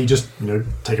secondly, just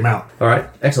take them out. All right,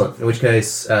 excellent. In which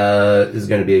case, this is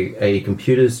going to be a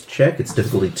computers check. It's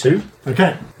difficulty 2.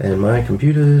 Okay. And my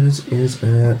computers is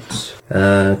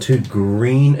at 2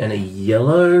 green and a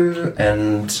yellow.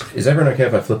 And is everyone okay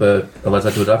if I flip a light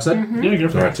side to a dark side? Yeah, go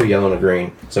for All it. right, 2 yellow and a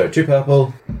green. So 2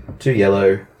 purple, 2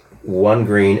 yellow, 1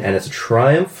 green, and it's a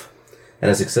triumph and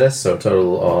a success. So a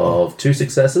total of 2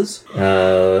 successes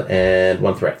and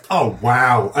 1 threat. Oh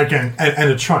wow! Again, and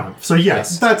a triumph. So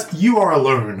yes, that's you are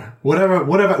alone. Whatever.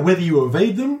 Whether you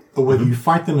evade them or whether you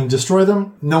fight them and destroy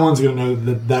them, no one's going to know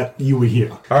that you were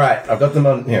here. All right, I've got them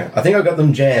on here. I think I've got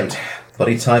them jammed.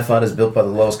 Bloody TIE fighters built by the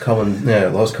lowest common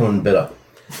bidder.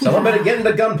 Someone better get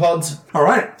into gun pods. All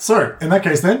right. So in that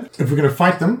case, then, if we're going to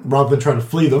fight them rather than try to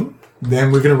flee them, then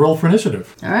we're going to roll for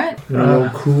initiative. All right.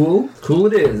 Cool. Cool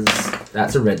it is.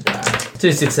 That's a red die.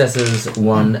 2 successes,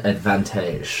 1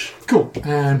 advantage. Cool.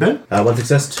 And Ben? 1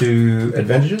 success, 2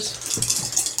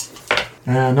 advantages.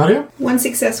 And Nadia? 1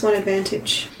 success, 1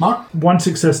 advantage. Mark? 1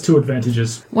 success, 2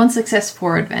 advantages. 1 success,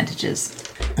 4 advantages.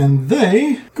 And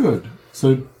they... Good.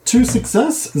 So 2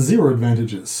 success, 0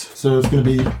 advantages. So it's going to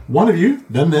be one of you,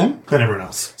 then them, then everyone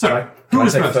else. So, who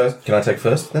is first? Can I take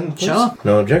first then, please? Sure.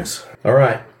 No objects? All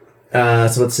right.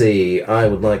 So let's see. I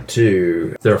would like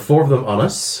to... There are 4 of them on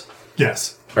us.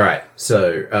 Yes. All right.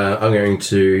 So I'm going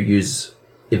to use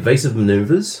evasive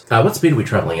maneuvers. What speed are we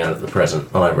traveling at the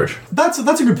present, on average? That's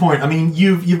a good point. I mean,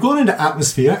 you've gone into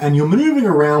atmosphere and you're maneuvering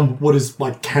around what is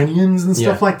like canyons and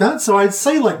stuff Yeah. like that. So I'd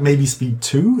say like maybe speed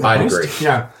 2. at I'd most. agree.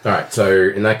 Yeah. All right. So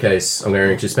in that case, I'm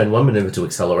going to spend 1 maneuver to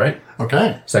accelerate.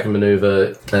 Okay. Second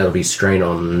maneuver, that'll be strain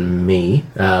on me,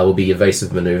 will be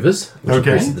evasive maneuvers, which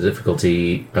Okay. increases the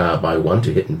difficulty by 1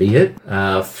 to hit and be hit.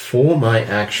 For my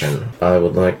action, I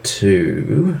would like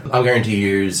to... I'm going to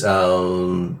use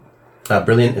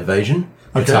Brilliant Evasion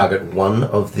to Okay. target one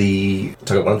of the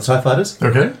TIE fighters.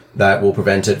 Okay. That will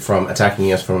prevent it from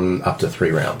attacking us from up to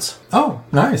 3 rounds. Oh,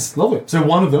 nice. Lovely. So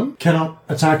one of them cannot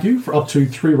attack you for up to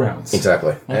 3 rounds.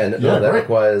 Exactly. And yeah, that great.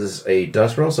 requires a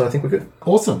dice roll, so I think we're good.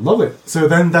 Awesome. Lovely. So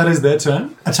then that is their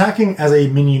turn. Attacking as a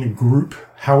minion group.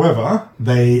 However,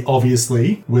 they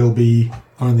obviously will be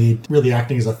only really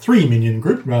acting as a 3 minion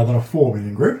group rather than a 4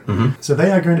 minion group. Mm-hmm. So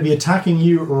they are going to be attacking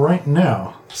you right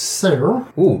now. So...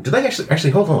 Ooh, did they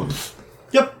actually hold on?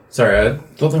 Yep. Sorry, I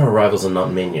thought they were rivals and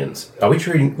not minions. We're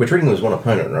treating them as one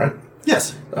opponent, right?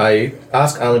 Yes. I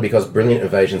ask only because Brilliant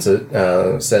Evasion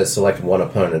says select one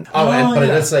opponent. But it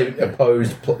does say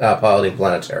opposed piloting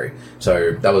planetary.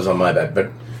 So that was on my bad.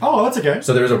 But Oh, that's okay.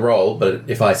 so there is a roll, but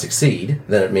if I succeed,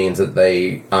 then it means that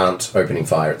they aren't opening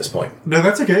fire at this point. No,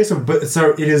 that's okay. So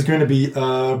it is going to be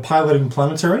piloting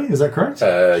planetary. Is that correct?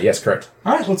 Yes, correct.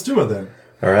 All right, let's do it then.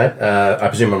 All right. I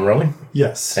presume I'm rolling.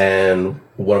 Yes. And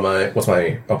what's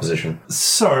my opposition?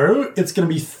 So it's going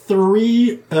to be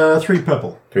 3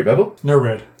 purple, 3 purple. no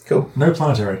red. Cool. No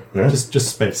planetary. Yeah. Just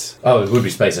space. Oh, it would be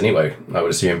space anyway, I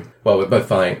would assume. Well, we're both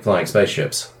flying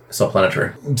spaceships. It's not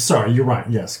planetary. I'm sorry, you're right.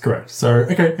 Yes, correct. So,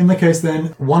 okay, in that case then,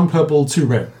 1 purple, 2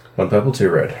 red. 1 purple, 2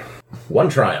 red. 1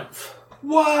 triumph.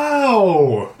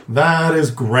 Wow, that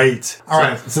is great. All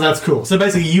right, so that's cool. So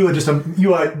basically, you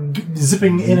are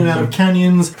zipping in and out of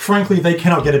canyons. Frankly, they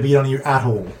cannot get a beat on you at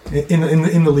all,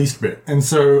 in the least bit. And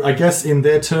so, I guess in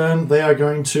their turn, they are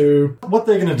going to. What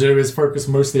they're going to do is focus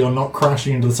mostly on not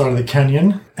crashing into the side of the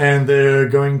canyon, and they're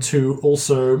going to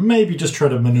also maybe just try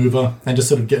to maneuver and just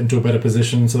sort of get into a better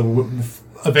position. So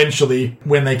eventually,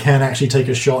 when they can actually take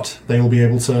a shot, they will be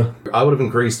able to. I would have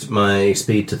increased my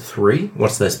speed to 3.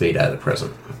 What's their speed at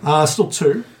present? Still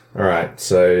 2. Alright,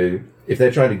 so if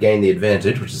they're trying to gain the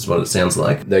advantage, which is what it sounds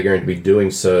like, they're going to be doing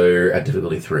so at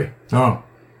difficulty 3. Oh.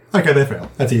 Okay, they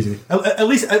fail. That's easy. At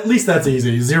least that's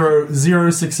easy. Zero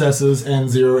successes and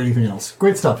 0 anything else.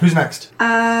 Great stuff. Who's next?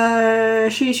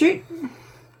 Shoot.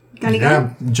 Gunny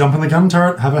gun. Jump in the gun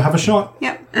turret. Have a shot.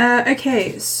 Yep.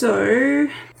 Okay, so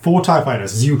 4 TIE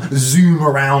fighters as you zoom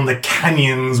around the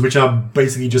canyons, which are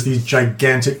basically just these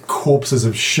gigantic corpses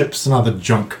of ships and other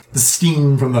junk. The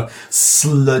steam from the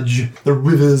sludge, the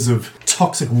rivers of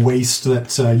toxic waste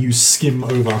that you skim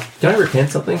over. Can I recant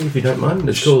something, if you don't mind?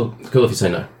 It's cool if you say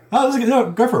no.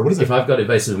 No, go for it. What is it? If I've got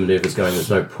evasive maneuvers going, there's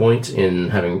no point in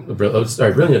having...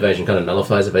 brilliant evasion kind of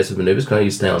nullifies evasive maneuvers. Can I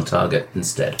use stay on target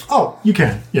instead? Oh, you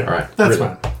can. Yeah, All right. That's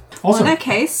Brilliant. fine. well, Awesome. in that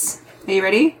case, are you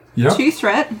ready? Yep. 2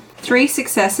 threat, 3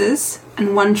 successes,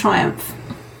 and 1 triumph.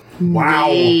 Wow.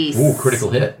 Nice. Ooh, critical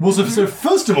hit. Well, so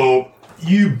first of all,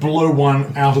 you blow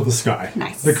one out of the sky.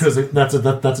 Nice. Because that's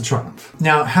a triumph.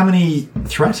 Now, how many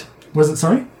threat was it,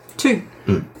 sorry? 2.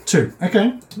 2.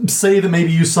 Okay. Say that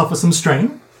maybe you suffer some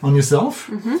strain on yourself.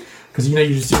 Because,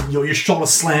 your shoulder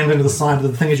slammed into the side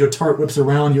of the thing as your turret whips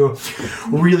around. You're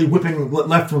really whipping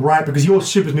left and right because your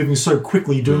ship is moving so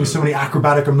quickly, doing so many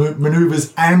acrobatic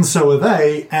maneuvers, and so are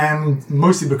they. And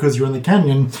mostly because you're in the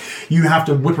canyon, you have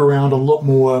to whip around a lot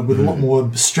more with a lot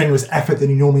more strenuous effort than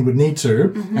you normally would need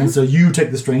to. And so you take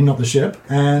the strain, not the ship.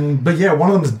 But yeah, one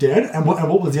of them is dead. And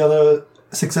what was the other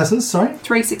successes? Sorry?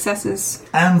 3 successes.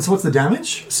 And so what's the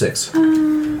damage? 6.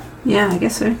 Yeah, I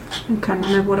guess so. I can't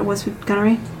remember what it was with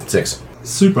gunnery. 6.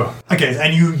 Super. Okay,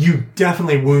 and you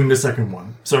definitely wound a second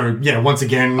one. So yeah, once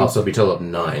again. Also, it'll be total of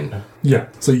 9. Yeah.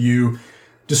 So you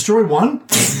destroy one,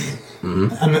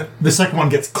 and the second one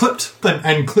gets clipped,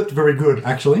 and clipped very good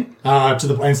actually.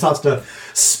 And starts to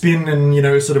spin and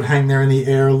sort of hang there in the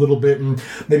air a little bit, and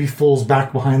maybe falls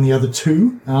back behind the other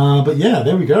 2. But yeah,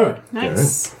 there we go.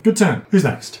 Nice. Good turn. Who's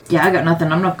next? Yeah, I got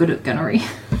nothing. I'm not good at gunnery.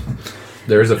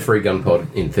 There is a free gun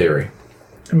pod in theory.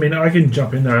 I mean, I can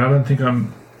jump in there. I don't think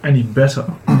I'm any better.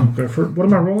 I'll go for it. What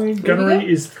am I rolling? Gunnery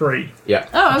is 3. Yeah.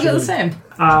 Oh, I've got the same.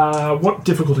 What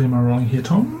difficulty am I rolling here,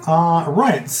 Tom?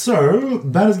 Right. So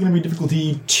that is going to be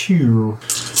difficulty 2.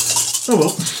 Oh well.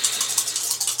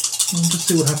 Let's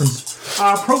see what happens.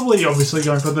 Probably, obviously,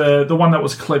 going for the one that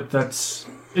was clipped.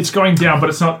 It's going down, but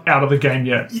it's not out of the game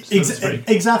yet. So to speak.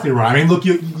 Exactly right. I mean, look,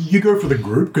 you go for the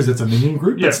group because it's a minion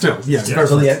group, Yeah. but still, yeah. Yeah. Go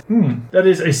for it. That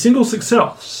is a single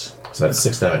success. So that's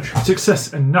 6 damage.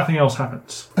 Success, and nothing else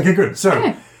happens. Okay, good.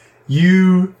 So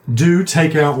you do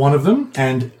take out one of them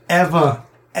and ever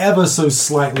so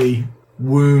slightly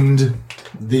wound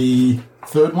the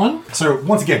third one. So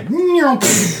once again,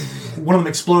 one of them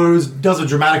explodes, does a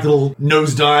dramatic little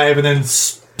nosedive, and then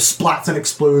splats and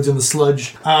explodes in the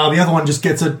sludge. The other one just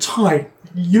gets a tight.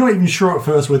 You're not even sure at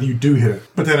first whether you do hit it,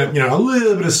 but then a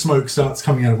little bit of smoke starts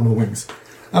coming out of one of the wings.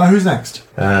 Who's next?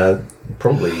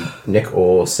 Probably Nick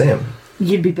or Sam.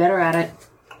 You'd be better at it.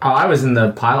 Oh, I was in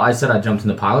the pilot. I said I jumped in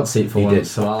the pilot seat for You once, did.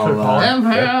 so I'll.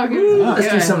 Let's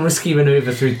do some risky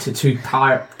maneuver through two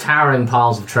towering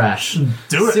piles of trash.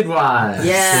 Do it. Sidwise.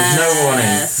 Yes.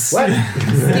 There's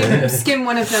no warning. Skim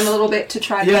one of them a little bit to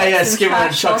try to Yeah, get some skim one and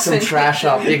trash chuck off some and- trash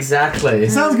up. Exactly.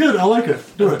 Sounds good. I like it.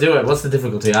 Do it. Do it. What's the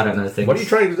difficulty? I don't know things. What are you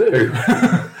trying to do?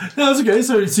 No, that's okay.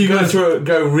 So you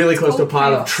Go really close to a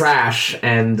pile of chaos. trash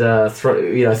and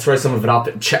throw some of it up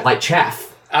like chaff.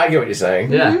 I get what you're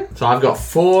saying. Yeah. So I've got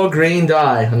 4 green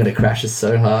die. I'm gonna crash this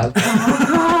so hard.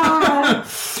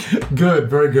 Good,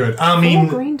 very good. I All mean,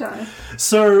 green die.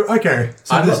 so okay.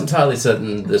 So I'm not entirely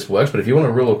certain this works, but if you want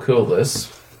to rule or kill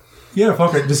this, yeah,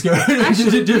 fuck it. Just go.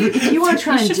 If you want to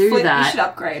try and do You should that,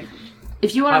 upgrade.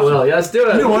 If you want I will. Yeah, let's do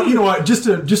it. You know what? Just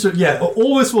to, yeah.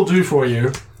 All this will do for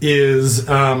you is,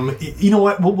 you know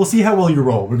what? We'll see how well you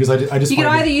roll because I just. You can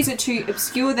find either use it to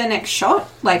obscure their next shot,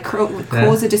 like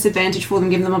cause a disadvantage for them,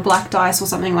 give them a black dice or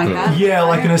something like that. Yeah,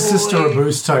 like an assist or a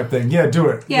boost type thing. Yeah, do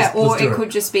it. Yeah, or let's do it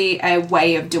could just be a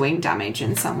way of doing damage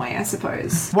in some way, I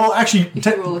suppose. Well, actually, If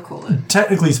you will call it.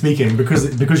 technically speaking,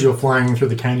 because you're flying through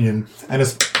the canyon, and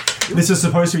this is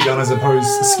supposed to be done as opposed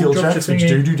to skill Drop checks, the which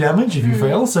thingy. do damage if you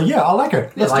fail. So yeah, I like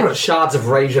it. Yeah, Let's like do it. shards of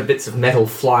razor, bits of metal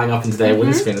flying up into their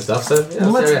windscreen and stuff. So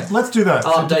yeah, Let's do that.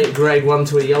 I'll update grade 1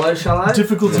 to a yellow, shall I?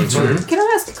 Difficulty 2. Can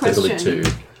I ask a question? Difficulty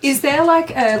 2. Is there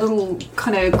like a little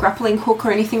kind of grappling hook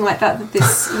or anything like that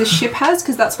this ship has?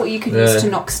 Because that's what you could use to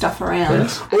knock stuff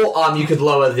around. Or you could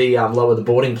lower the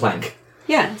boarding plank.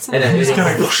 Yeah. So And then Just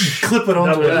kind of clip it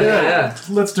onto it. yeah.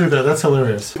 Let's do that. That's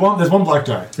hilarious. There's one black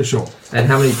die for sure. And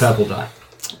how many purple die?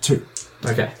 2.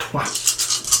 Okay.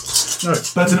 No.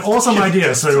 That's an awesome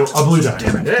idea. So a blue die.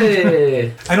 Damn it.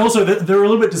 Hey. And also, they're a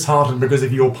little bit disheartened because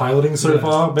of your piloting so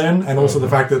far, Ben, and also the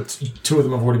fact that 2 of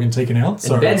them have already been taken out.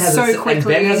 So And Ben hasn't, So quickly,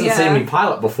 and Ben hasn't yeah. seen me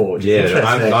pilot before. Which is Yeah,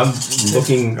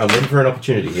 interesting. I'm looking for an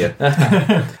opportunity here.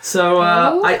 So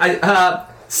I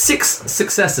 6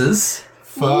 successes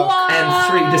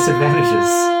and 3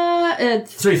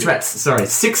 disadvantages. 3 threats. Sorry,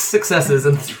 6 successes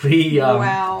and 3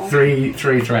 Wow. 3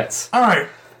 threats. all right.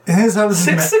 Here's how this is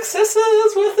 6 gonna.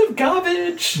 successes worth of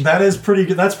garbage. That is pretty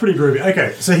good. That's pretty groovy.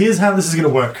 Okay, so here's how this is going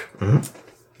to work.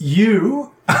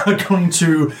 You are going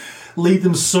to lead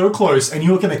them so close, and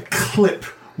you're going to clip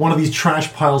one of these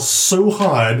trash piles so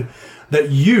hard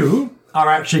that you are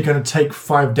actually going to take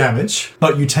 5 damage,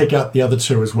 but you take out the other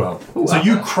 2 as well. So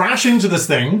you crash into this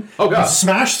thing, God. you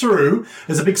smash through,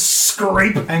 there's a big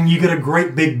scrape, and you get a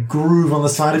great big groove on the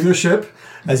side of your ship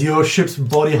as your ship's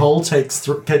body hull takes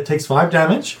 5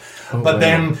 damage. But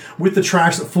then with the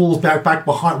trash that falls back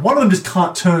behind, one of them just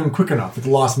can't turn quick enough at the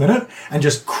last minute and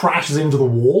just crashes into the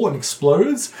wall and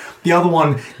explodes. The other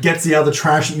one gets the other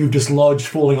trash that you've dislodged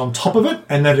falling on top of it,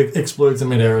 and then it explodes in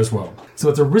midair as well. So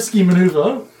it's a risky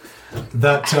maneuver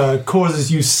that causes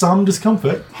you some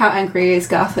discomfort. how angry is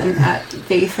Garthan at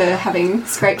V for having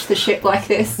scraped the ship like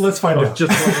this? Let's find out.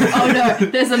 Just Oh no,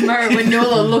 there's a moment when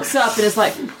Nula looks up and is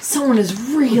like, someone is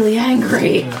really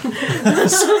angry.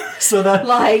 So that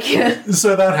Like,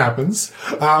 so that happens.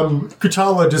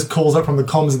 Kuchala just calls up from the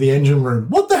comms of the engine room.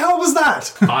 What the hell was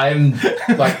that? I'm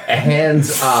like,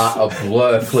 hands are a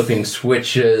blur, flipping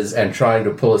switches and trying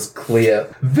to pull us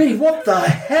clear. V, what the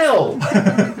hell?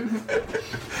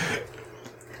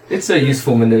 It's a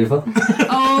useful maneuver.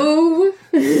 oh,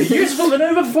 Useful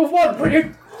maneuver for what?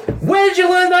 Where'd you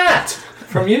learn that?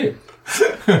 From you.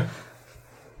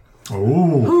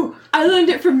 Ooh. I learned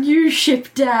it from you, Ship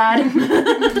Dad.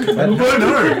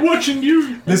 No. watching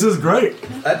you. This is great.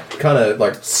 That kind of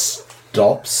like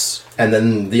stops, and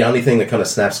then the only thing that kind of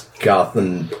snaps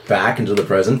Garthan back into the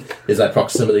present is that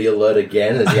proximity alert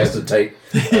again, as he has to take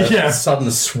a sudden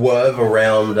swerve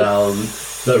around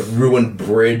the ruined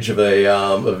bridge of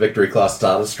a Victory-class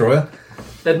Star Destroyer.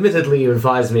 Admittedly, you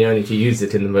advised me only to use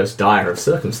it in the most dire of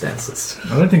circumstances.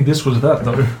 I don't think this was that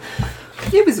though.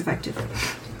 It was effective.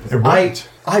 It worked.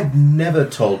 I've never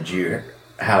told you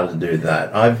how to do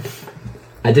that.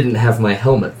 I didn't have my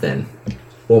helmet then,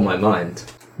 or my mind.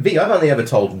 V, I've only ever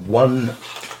told one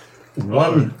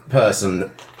person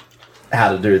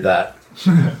how to do that.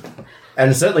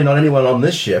 And certainly not anyone on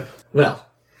this ship. Well,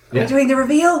 Are we doing the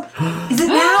reveal? Is it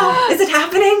now? Is it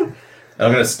happening? And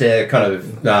I'm going to stare kind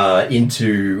of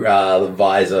into the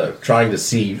visor, trying to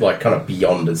see like kind of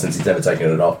beyond it since he's never taken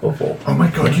it off before. Oh my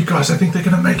god, you guys! I think they're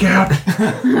gonna make out.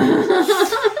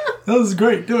 That was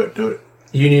great. Do it.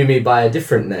 you knew me by a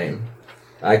different name.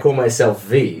 I call myself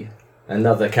V,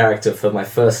 another character for my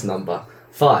first number,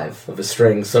 5, of a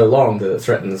string so long that it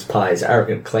threatens Pi's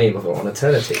arrogant claim on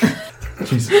eternity.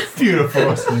 Jesus.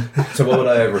 Beautiful. So what would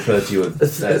I refer to you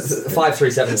as?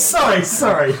 5371.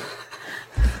 Sorry.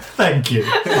 Thank you.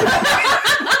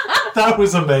 That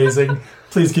was amazing.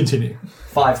 Please continue.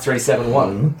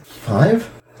 5371.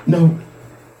 5? No.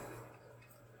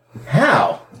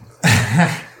 How?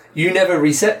 You never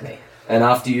reset me, and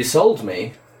after you sold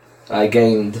me, I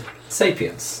gained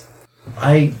sapience.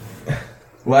 I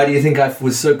Why do you think I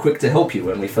was so quick to help you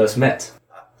when we first met?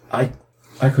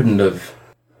 couldn't have.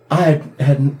 I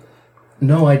had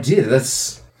no idea.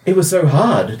 It was so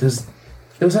hard. It was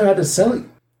so hard to sell it.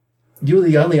 You were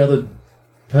the only other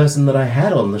person that I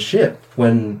had on the ship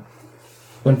when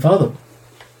Father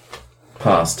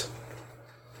passed.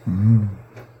 And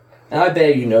I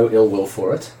bear you no ill will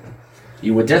for it.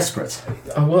 You were desperate,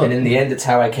 I was. and in the end it's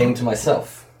how I came to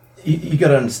myself. You got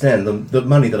to understand the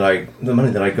money that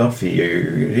I got for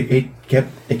you.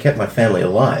 It kept my family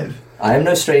alive. I am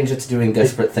no stranger to doing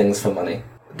desperate things for money.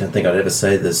 I don't think I'd ever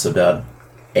say this about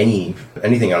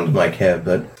anything under my care,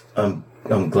 but I'm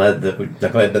glad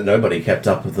that nobody kept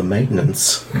up with the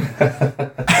maintenance.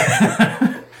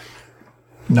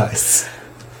 Nice.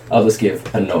 I'll just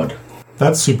give a nod.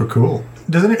 That's super cool.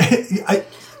 Doesn't it?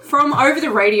 From over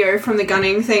the radio, from the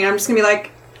gunning thing, I'm just gonna be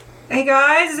like, "Hey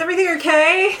guys, is everything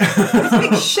okay? There's a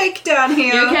big shakedown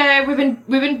here." You okay?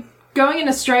 We've been going in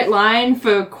a straight line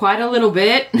for quite a little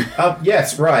bit.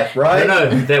 Yes, right.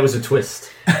 No, there was a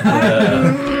twist.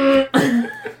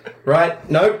 Right,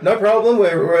 no problem.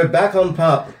 We're back on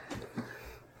pup.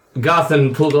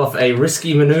 Garthan pulled off a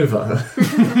risky maneuver.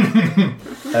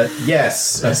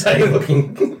 Yes, I say,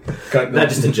 looking.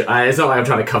 That's just it's not like I'm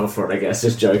trying to cover for it, I guess.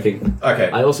 Just joking. Okay.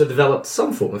 I also developed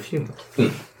some form of humour.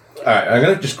 Alright, I'm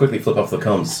gonna just quickly flip off the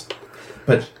comms.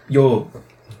 But you're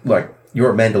a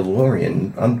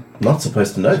Mandalorian. I'm not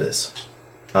supposed to know this.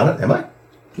 Am I?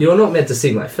 You're not meant to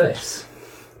see my face.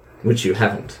 Which you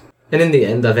haven't. And in the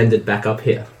end, I've ended back up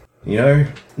here. You know,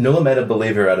 Nulla made a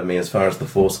believer out of me as far as the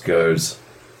Force goes.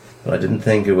 But I didn't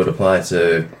think it would apply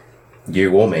to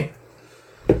you or me.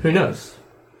 Who knows?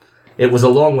 It was a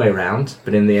long way round,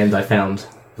 but in the end I found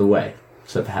the way.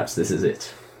 So perhaps this is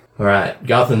it. Alright,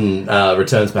 Garthan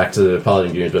returns back to the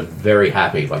Paladin Dunes, but very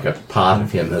happy. Like a part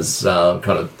of him has kind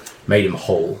of made him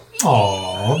whole.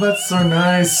 Oh, that's so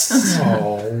nice.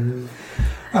 Oh.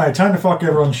 Alright, time to fuck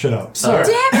everyone's shit up. So,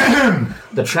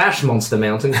 The trash monster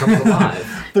mountain comes alive.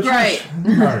 Great.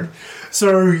 No.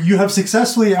 So you have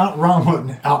successfully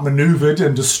outmaneuvered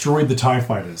and destroyed the TIE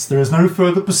fighters. There is no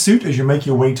further pursuit as you make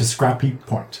your way to Scrap Heap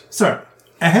Point. So,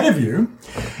 ahead of you,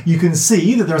 you can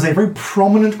see that there is a very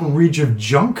prominent ridge of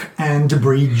junk and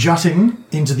debris jutting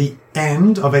into the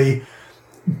end of a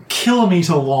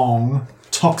kilometre-long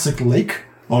toxic lake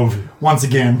of, once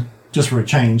again, just for a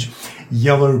change,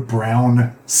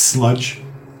 yellow-brown sludge.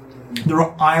 There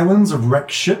are islands of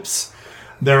wrecked ships.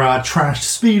 There are trashed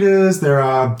speeders. There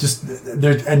are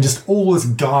just all this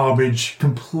garbage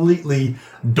completely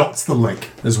dots the lake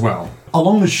as well.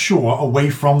 Along the shore, away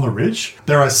from the ridge,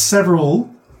 there are several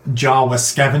Jawa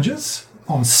scavengers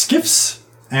on skiffs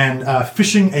and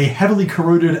fishing a heavily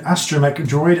corroded astromech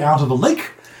droid out of the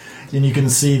lake. And you can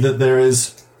see that there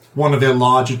is one of their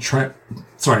larger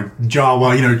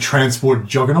Jawa, transport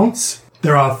juggernauts.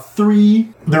 There are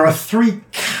three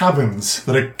caverns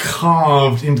that are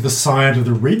carved into the side of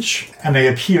the ridge, and they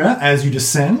appear as you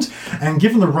descend. And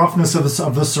given the roughness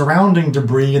of the surrounding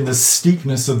debris and the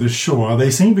steepness of the shore, they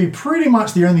seem to be pretty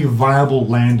much the only viable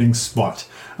landing spot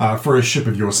for a ship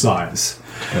of your size.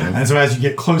 Mm-hmm. And so as you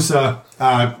get closer,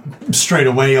 straight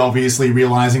away, obviously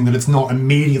realizing that it's not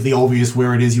immediately obvious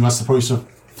where it is you are supposed to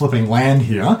flipping land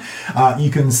here, you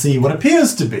can see what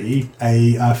appears to be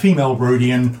a female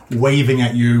Rhodian waving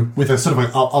at you with a sort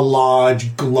of a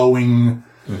large glowing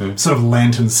sort of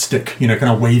lantern stick, kind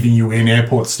of waving you in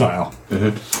airport style.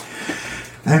 Mm-hmm.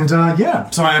 And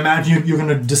so I imagine you're going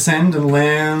to descend and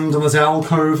land on this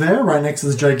alcove there, right next to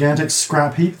this gigantic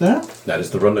scrap heap there. That is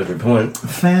the rendezvous point.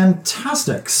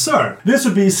 Fantastic. So this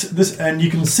would be this, and you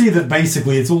can see that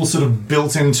basically it's all sort of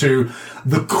built into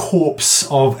the corpse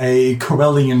of a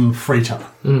Corellian freighter,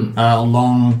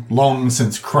 long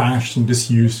since crashed and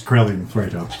disused Corellian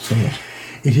freighter.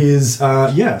 It is,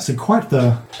 so quite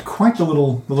the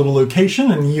little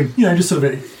location, and you just sort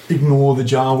of ignore the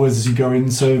Jawas as you go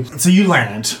in. So you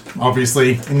land,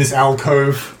 obviously, in this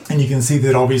alcove, and you can see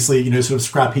that obviously, sort of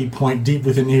Scrap Heap Point deep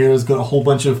within here has got a whole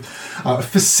bunch of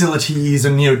facilities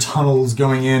and, tunnels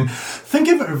going in. Think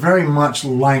of it very much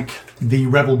like the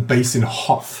Rebel base in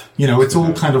Hoth. It's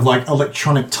all kind of like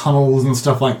electronic tunnels and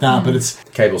stuff like that, but it's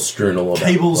cables strewn all over the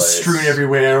place. Cables strewn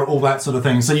everywhere, all that sort of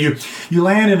thing. So you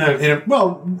land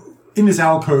in this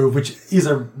alcove, which is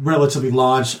a relatively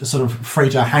large sort of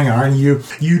freighter hangar, and you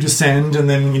descend, and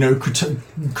then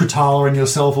Kratala and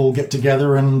yourself all get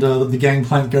together, and the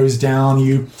gangplank goes down.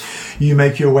 You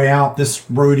make your way out. This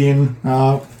Rhodian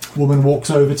woman walks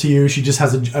over to you. She just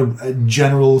has a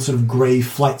general sort of grey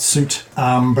flight suit,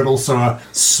 but also a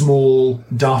small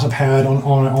data pad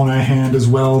on her hand as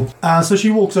well. So she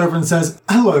walks over and says,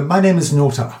 "Hello, my name is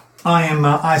Norta. I am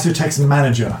Isotech's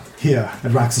manager here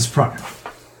at Raxus Prime."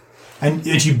 And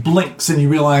she blinks, and you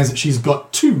realise that she's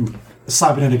got two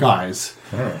cybernetic eyes,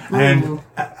 and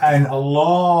a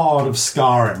lot of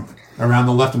scarring around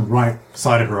the left and right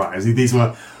side of her eyes. These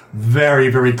were very,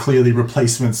 very clearly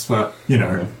replacements for,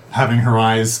 having her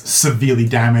eyes severely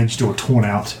damaged or torn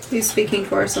out. Who's speaking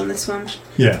for us on this one?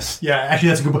 Yes. Yeah, actually,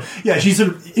 that's a good point. Yeah, she sort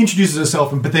of introduces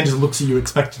herself, but then just looks at you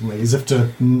expectantly, as if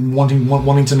to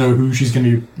wanting to know who she's going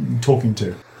to be talking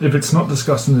to. If it's not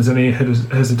discussed and there's any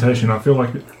hesitation, I feel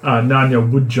like Narnia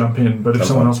would jump in, but if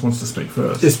someone else wants to speak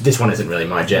first. This one isn't really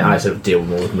my jet. I sort of deal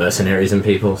more with mercenaries and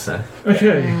people, so...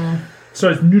 Okay. So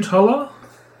it's Nutella,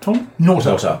 Tom?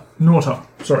 Norta. Norta.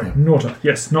 Sorry, Norta.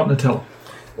 Yes, not Nutella.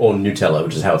 Or Nutella,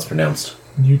 which is how it's pronounced.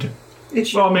 Nutella. It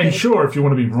should Well, I mean, be. sure, if you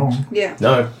want to be wrong. Yeah.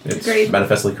 No, it's Agreed.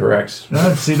 manifestly correct.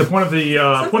 No, see, the point of the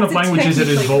point of it's language is it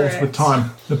technically evolves correct. with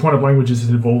time. The point of language is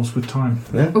it evolves with time.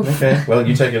 Yeah, okay. Well,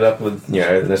 you take it up with,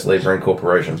 the Nestle Brand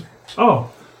Corporation.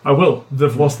 Oh, I will.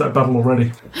 They've lost that battle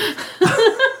already.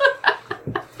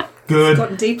 Good.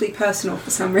 Got deeply personal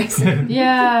for some reason.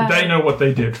 Yeah. They know what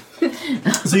they did.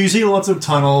 So you see lots of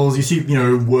tunnels, you see,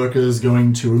 workers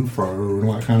going to and fro and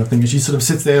all that kind of thing. And she sort of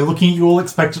sits there looking at you all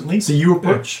expectantly. So you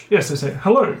approach. Yes, they say,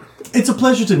 hello. It's a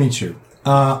pleasure to meet you.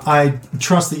 I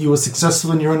trust that you were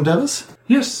successful in your endeavours.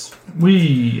 Yes,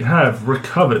 we have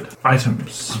recovered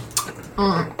items.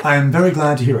 I am very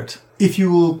glad to hear it. If you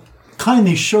will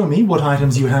kindly show me what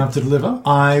items you have to deliver,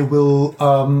 I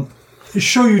will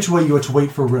show you to where you are to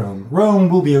wait for Rome. Rome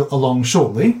will be along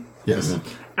shortly. Yes.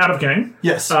 Out of game.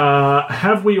 Yes.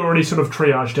 Have we already sort of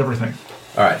triaged everything?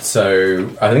 All right, so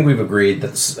I think we've agreed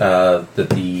that that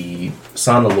the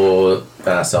son-in-law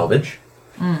salvage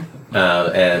and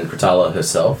Kratala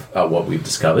herself are what we've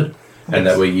discovered, and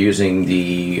that we're using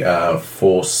the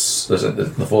Force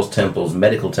Temple's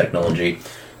medical technology.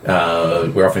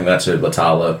 We're offering that to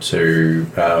Latala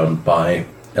to buy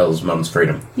El's mum's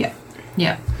freedom. Yeah.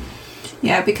 Yeah.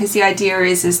 Yeah, because the idea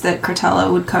is that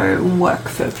Kratala would go and work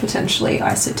for potentially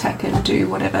Isotech and do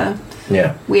whatever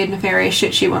Yeah. weird nefarious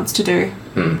shit she wants to do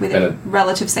within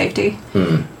relative safety.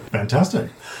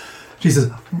 Fantastic. She says,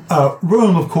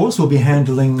 Rome, of course, will be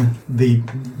handling the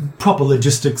proper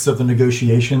logistics of the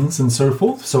negotiations and so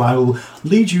forth, so I will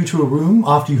lead you to a room.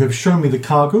 After you have shown me the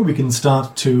cargo, we can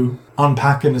start to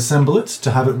unpack and assemble it to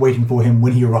have it waiting for him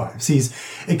when he arrives. He's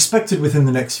expected within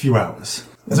the next few hours.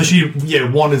 So she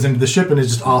wanders into the ship and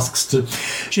just asks to...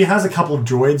 She has a couple of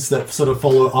droids that sort of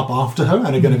follow up after her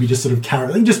and are going to be just sort of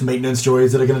carrying, just maintenance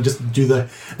droids that are going to just do the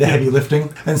heavy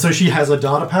lifting. And so she has a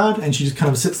data pad and she just kind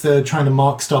of sits there trying to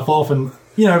mark stuff off and,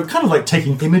 kind of like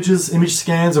taking image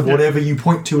scans of whatever you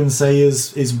point to and say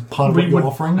is part of what you're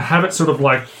offering. Have it sort of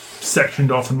like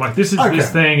sectioned off and like, this is Okay.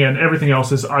 this thing and everything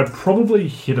else is probably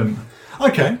hidden.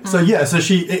 Okay, so so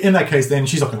she, in that case then,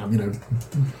 she's not going to,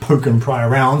 poke and pry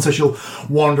around, so she'll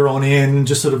wander on in and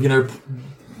just sort of,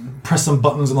 press some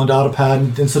buttons on the data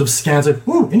pad and sort of scans it.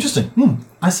 Ooh, interesting.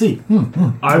 I see.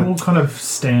 I will kind of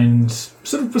stand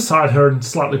sort of beside her and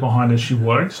slightly behind as she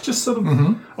works. Just sort of,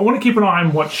 I want to keep an eye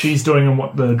on what she's doing and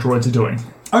what the droids are doing.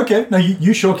 Okay, no,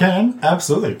 you sure can.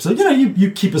 Absolutely. So,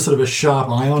 you keep a sort of a sharp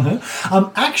eye on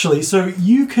her. Actually, so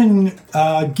you can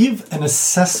give an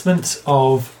assessment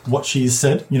of what she's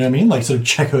said, you know what I mean? Like, sort of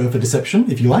check her for deception,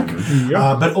 if you like.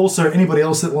 Yeah. But also, anybody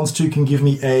else that wants to can give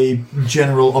me a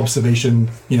general observation,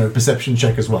 perception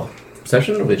check as well.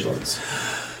 Perception or vigilance?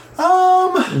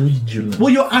 Well,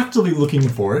 you're actively looking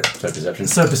for it. So perception.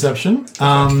 So perception.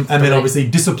 And then obviously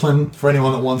discipline for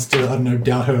anyone that wants to,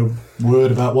 doubt her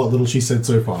word about what little she said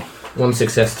so far. 1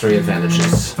 success, 3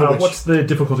 advantages. What's the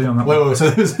difficulty on that one? Wait, so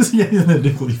this is the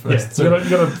difficulty first. Yeah, you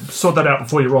gotta sort that out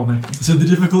before you roll me. So the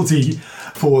difficulty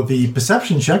for the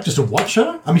perception check, just to watch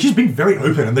her, I mean, she's being very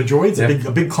open, and the droids are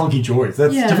a big clunky droids.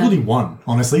 That's difficulty 1,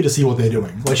 honestly, to see what they're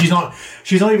doing. Like, she's not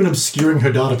even obscuring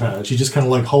her data pad. She's just kind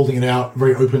of like holding it out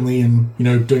very openly and,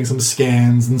 doing some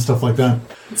scans and stuff like that.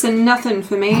 It's a nothing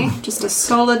for me, just a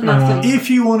solid nothing. If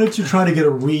you wanted to try to get a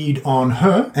read on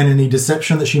her and any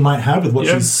deception that she might have with what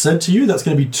she's said to you, that's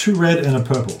going to be 2 red and a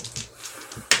purple.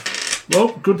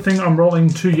 Well, good thing I'm rolling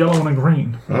 2 yellow and a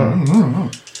green.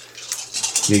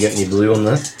 You get any blue on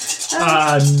this?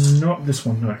 Not this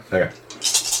one, no. Okay.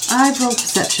 I've rolled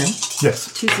perception.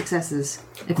 Yes. 2 successes.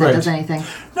 If Great. that does anything.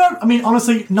 No, I mean,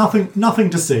 honestly, nothing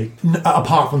to see.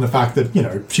 Apart from the fact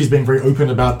that, she's being very open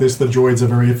about this, the droids are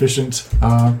very efficient,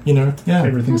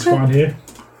 Everything's fine here.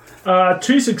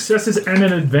 2 successes and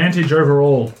an advantage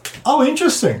overall Oh,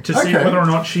 interesting. to see whether or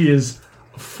not she is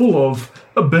full of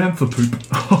a bantha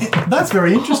poop. That's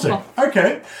very interesting.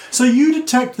 Okay. So you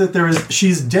detect that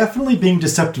she's definitely being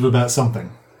deceptive about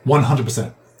something.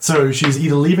 100%. So she's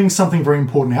either leaving something very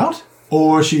important out,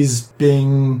 or she's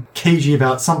being cagey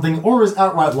about something, or is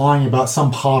outright lying about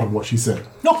some part of what she said.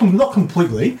 Not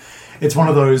completely. It's one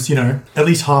of those, at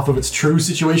least half of it's true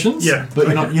situations. Yeah, But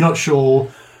you're not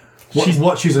sure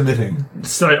What she's omitting.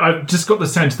 So I've just got the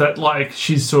sense that like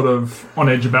she's sort of on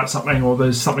edge about something, or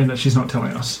there's something that she's not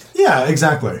telling us. Yeah,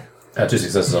 exactly. 2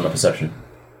 successes on a perception.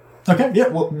 Okay, yeah,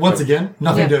 well, once again,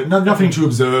 nothing to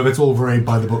observe. It's all very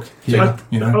by the book here,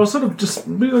 I'll sort of just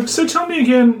be like, so tell me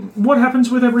again, what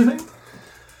happens with everything?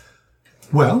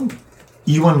 Well,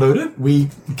 you unload it, we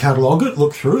catalogue it,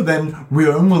 look through, then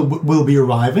Rion will be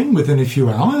arriving within a few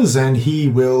hours, and he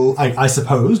will, I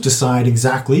suppose, decide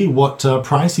exactly what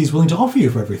price he's willing to offer you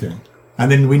for everything.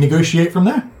 And then we negotiate from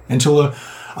there until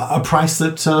a price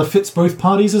that fits both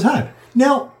parties has had.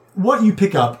 Now, what you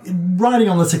pick up, riding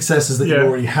on the successes that you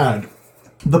already had,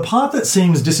 the part that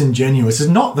seems disingenuous is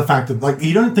not the fact that, like,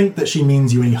 you don't think that she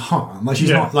means you any harm. Like, she's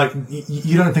not, like,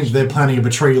 you don't think they're planning a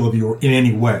betrayal of you in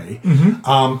any way.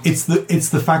 Mm-hmm. It's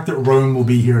the fact that Rome will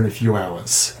be here in a few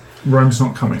hours. Rome's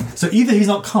not coming. So either he's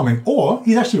not coming, or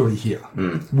he's actually already here.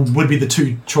 Would be the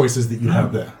two choices that you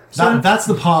have there. So, that's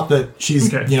the part that she's,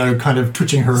 kind of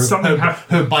twitching her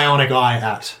bionic eye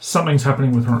at. Something's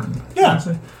happening with Rome. Yeah.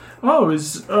 Oh,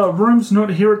 is Rome's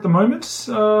not here at the moment?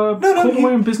 Called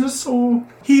away on business, or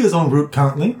he is en route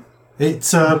currently. It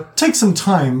takes some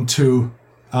time to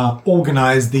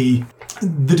organise the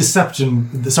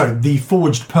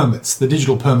forged permits, the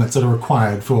digital permits that are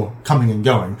required for coming and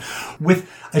going. With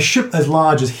a ship as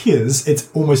large as his, it's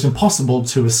almost impossible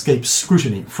to escape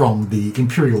scrutiny from the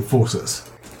Imperial forces.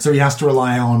 So he has to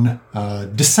rely on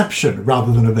deception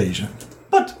rather than evasion.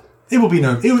 But it'll be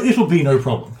no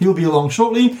problem. He'll be along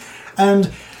shortly,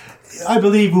 and I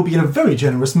believe we'll be in a very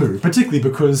generous mood, particularly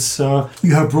because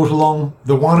you have brought along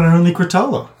the one and only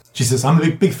Kratala. She says, I'm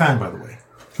a big fan, by the way.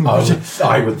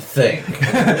 I would think.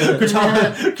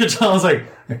 Kratala's like,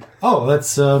 oh,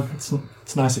 it's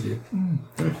nice of you.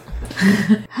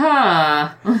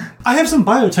 Huh. I have some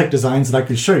biotech designs that I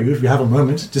could show you if you have a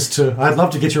moment. I'd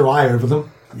love to get your eye over them.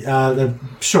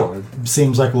 Sure, it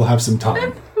seems like we'll have some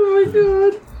time. Oh my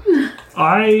god.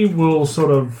 I will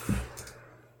sort of...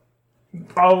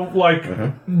 I'll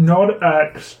nod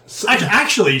at...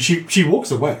 Actually, she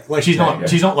walks away. Like she's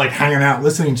not like hanging out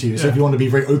listening to you. So if you want to be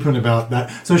very open about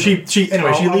that, so she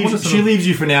leaves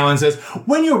you for now and says,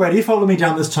 "When you're ready, follow me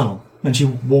down this tunnel." And she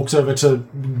walks over to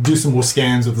do some more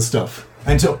scans of the stuff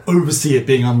and to oversee it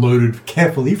being unloaded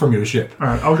carefully from your ship. All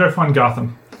right, I'll go find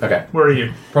Gartham. Okay. Where are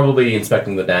you? Probably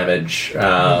inspecting the damage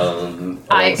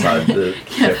alongside the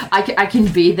ship. I can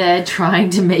be there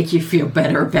trying to make you feel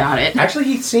better about it. Actually,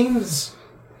 he seems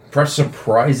perhaps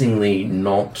surprisingly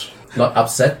not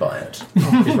upset by it.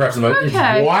 He's perhaps the most,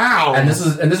 Okay. Wow! And this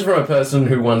is from a person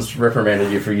who once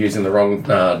reprimanded you for using the wrong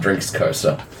drinks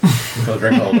coaster or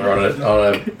drink holder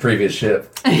on a previous ship.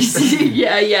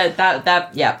 Yeah.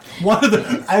 One of the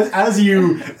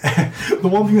the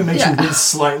one thing that makes you wince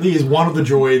slightly is one of the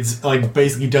droids like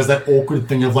basically does that awkward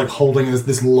thing of like holding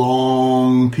this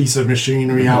long piece of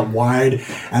machinery out wide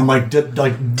and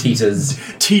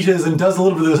teeters and does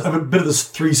a bit of this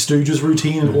Three Stooges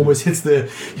routine and almost hits the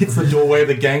doorway of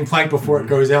the gangplank before it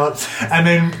goes out. And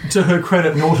then to her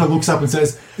credit, Norta looks up and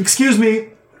says, "Excuse me,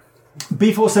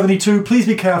 B472, please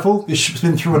be careful. This ship's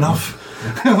been through enough."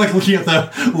 Like looking at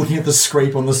the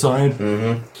scrape on the side.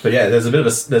 Mm-hmm. But yeah, there's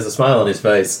a smile on his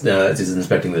face as he's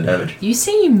inspecting the damage. You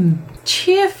seem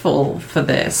cheerful for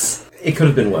this. It could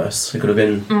have been worse. It could have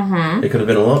been. Mm-hmm. It could have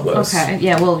been a lot worse. Okay.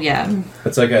 Yeah. Well. Yeah.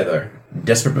 It's okay though.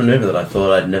 Desperate maneuver that I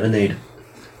thought I'd never need.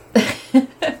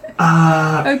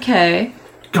 Okay.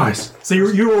 Guys. So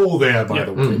you're all there, by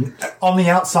the way, on the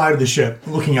outside of the ship,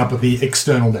 looking up at the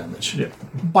external damage. Yeah.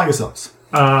 By yourselves.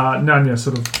 Nanya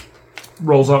sort of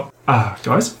rolls up.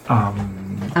 Guys. Oh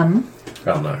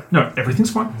no. No,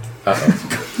 everything's fine.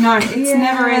 No, it's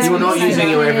never is. You were not using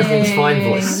your everything's fine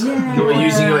voice. You were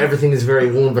using your everything is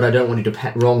very warm, but I don't want you to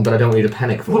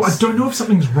panic voice. Well, I don't know if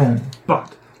something's wrong,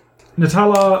 but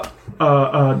Natala,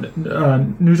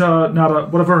 Nuta, Nada,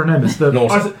 whatever her name is,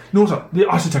 Norta, the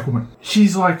Isotech woman.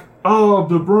 She's like, oh,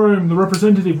 the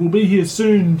representative will be here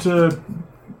soon to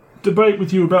debate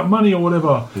with you about money or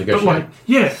whatever. Negotiate.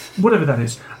 But whatever that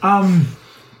is.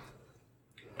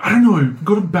 I don't know,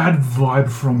 got a bad vibe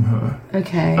from her.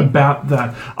 Okay. About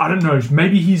that. I don't know,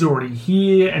 maybe he's already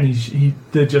here and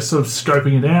they're just sort of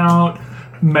scoping it out.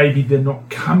 Maybe they're not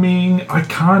coming. I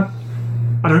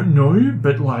don't know,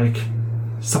 but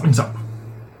something's up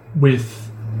with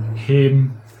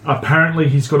him. Apparently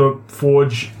he's got to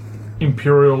forge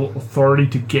Imperial authority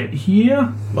to get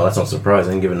here. Well, that's not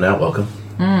surprising, given an out welcome.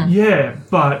 Yeah,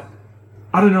 but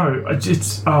I don't know.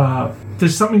 It's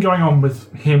there's something going on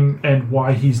with him and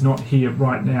why he's not here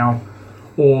right now,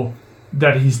 or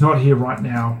that he's not here right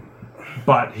now,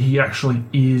 but he actually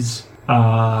is.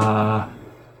 Okay.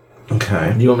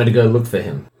 Do you want me to go look for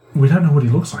him? We don't know what he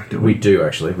looks like, do We we? do,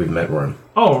 actually. We've met Rome.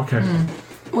 Oh, okay.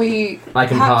 I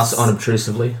can perhaps- pass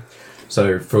unobtrusively.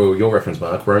 So, for your reference,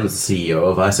 Mark, Rome is the CEO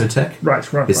of Isotech. Right.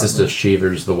 His sister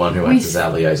Shiva is the one who acts as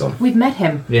our liaison. We've met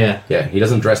him. Yeah. Yeah, he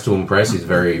doesn't dress to impress. He's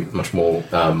very much more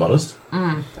modest.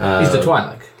 He's the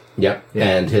Twi'lek. Yep. Yeah.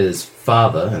 And his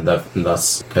father, and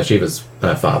thus Shiva's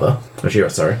father,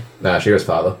 Shira's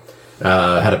father,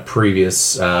 had a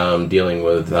previous dealing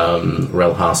with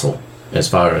Rel Hassel as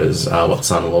far as what the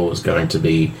son-in-law was going to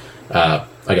be, I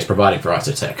guess, providing for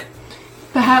Isotech.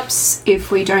 Perhaps if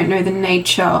we don't know the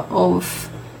nature of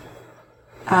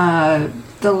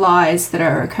the lies that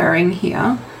are occurring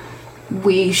here,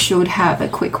 we should have a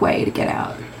quick way to get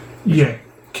out. Yeah.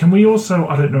 Can we also,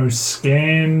 I don't know,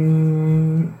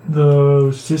 scan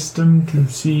the system to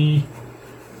see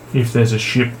if there's a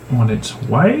ship on its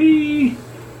way?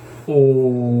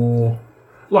 Or,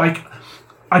 like,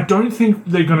 I don't think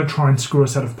they're going to try and screw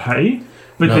us out of pay,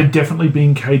 but No. they're definitely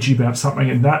being cagey about something,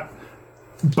 and that,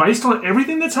 based on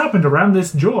everything that's happened around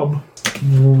this job,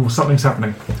 something's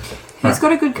happening. Who's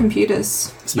got a good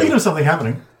computers? Speaking of something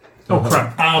happening, Oh,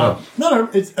 crap. no,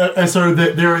 it's so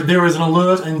there is an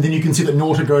alert, and then you can see that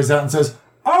Norta goes out and says,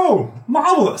 "Oh,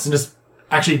 marvelous!" and just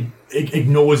actually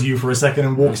ignores you for a second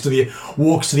and walks to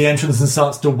the entrance and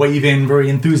starts to wave in very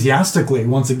enthusiastically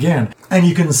once again. And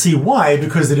you can see why,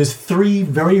 because it is 3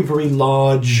 very, very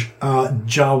large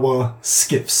Jawa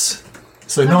skiffs.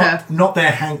 So not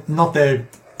their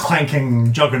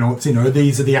clanking juggernauts. You know,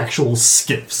 these are the actual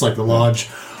skiffs, like the large,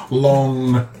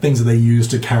 long things that they use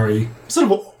to carry, sort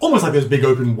of almost like those big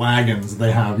open wagons that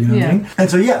they have, you know what I mean?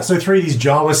 And so 3 of these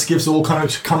Jawa skiffs all kind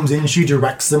of comes in, she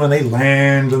directs them and they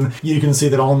land, and you can see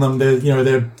that on them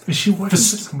they're Is she working for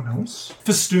someone else?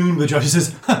 festooned with Jawas. She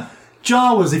says,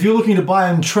 Jawas, if you're looking to buy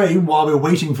and trade while we're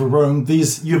waiting for Rome,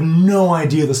 you have no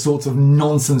idea the sorts of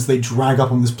nonsense they drag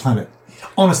up on this planet.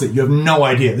 Honestly, you have no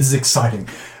idea. This is exciting.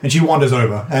 And she wanders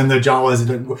over, and a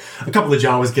couple of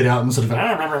Jawas get out and sort of...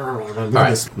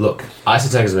 Alright, look,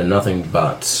 Isotech has been nothing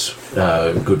but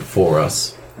good for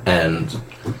us, and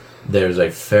there's a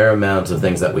fair amount of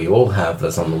things that we all have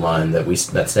that's on the line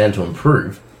that stand to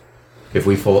improve if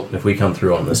we come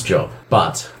through on this job.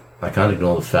 But I can't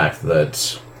ignore the fact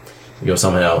that you're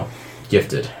somehow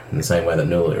gifted in the same way that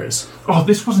Nula is. Oh,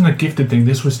 this wasn't a gifted thing.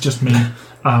 This was just me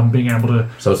being able to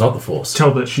So it's not the Force.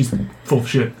 tell that she's full of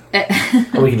shit.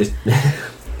 Or we can just...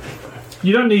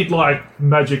 You don't need, like,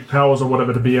 magic powers or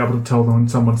whatever to be able to tell when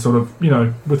someone's sort of,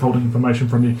 withholding information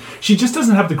from you. She just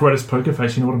doesn't have the greatest poker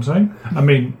face, you know what I'm saying? I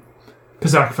mean,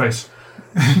 Kazakh face.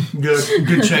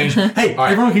 Good change. Hey,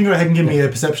 everyone can go ahead and give me a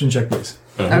perception check, please.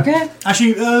 Okay.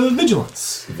 Actually,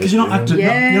 vigilance. Because you're not actively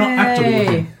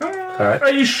looking. Alright.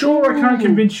 Are you sure I can't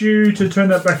convince you to turn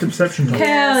that back to perception? Tom?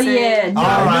 Hell yeah. No,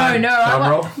 All right. no, Drum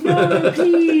roll. no,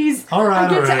 please. All right, I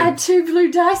get all to right. add 2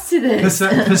 blue dice to this.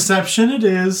 Perception it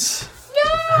is.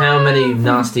 How many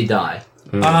nasty die?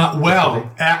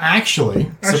 Actually...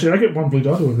 Actually, I get 1 blue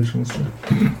die to a visual check.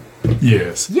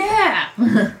 Yes. Yeah.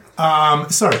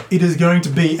 So, it is going to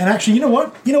be... And actually, you know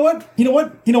what?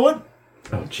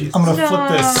 Oh, jeez. I'm going to flip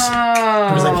this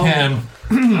because I can.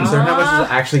 So how much is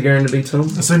it actually going to be, Tom?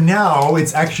 So now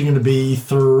it's actually going to be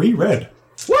 3 red.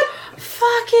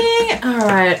 Fucking.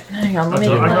 Alright. Hang on, let me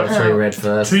I I got got 3 red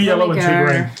first. 2 yellow and 2 go.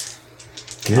 green.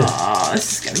 Oh,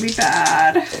 this is gonna be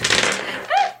bad.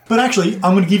 But actually,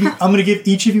 I'm going to give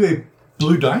each of you a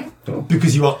blue die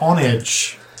because you are on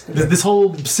edge. This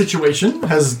whole situation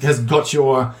has got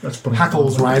your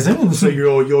hackles rising, and so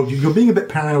you're being a bit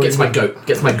paranoid. Gets my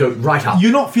goat right up.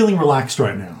 You're not feeling relaxed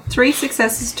right now. 3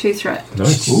 successes, 2 threat.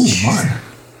 Nice. Ooh,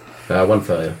 my. 1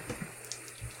 failure.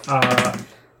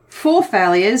 4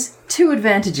 failures, 2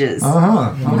 advantages.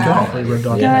 Okay. Red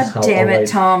die. Yeah. God damn it,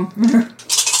 Tom.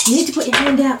 You need to put your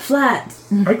hand out flat.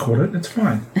 I caught it. It's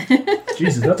fine.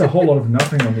 Jesus, that's a whole lot of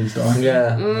nothing on these die.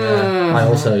 Yeah. I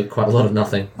also quite a lot of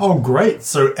nothing. Oh, great.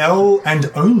 So L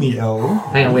and only L.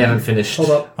 Hang on, we haven't finished. Hold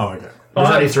up. Oh, okay. There's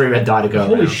only 3 red die to go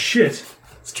Holy around. shit.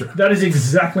 It's true. That is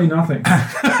exactly nothing.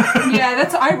 Yeah,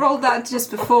 I rolled that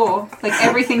just before. Like,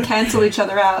 everything cancel each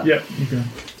other out. Yep, you go.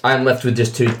 I am left with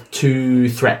just two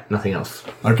threat, nothing else.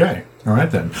 Okay. All right,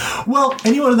 then. Well,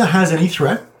 anyone that has any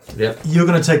threat, Yep. you're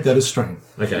going to take that as strain.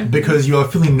 Okay. Because you are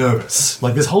feeling nervous.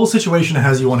 Like, this whole situation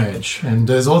has you on edge. And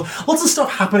there's lots of stuff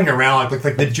happening around. Like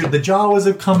the Jawas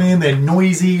have come in, they're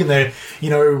noisy, and they're,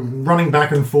 running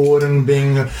back and forward and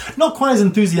being not quite as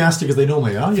enthusiastic as they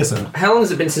normally are. Yes, sir. How long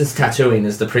has it been since Tatooine?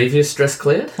 Is the previous stress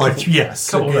cleared? Like, yes.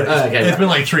 Couple of days. Okay, It's been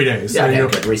like 3 days. Yeah, So okay,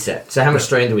 you're- good. Reset. So how much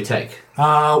strain do we take?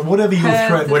 whatever your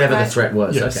threat... Whatever the threat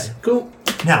was. Yes. Okay. Cool.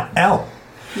 Now, L.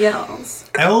 Yells.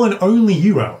 L and only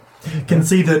you, L. can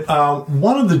see that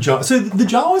one of the Jawas... So the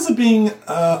Jawas are being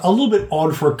a little bit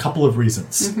odd for a couple of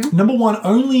reasons. Number one,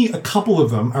 only a couple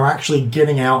of them are actually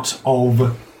getting out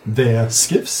of their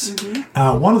skiffs.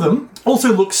 One of them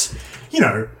also looks,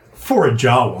 for a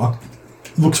Jawa,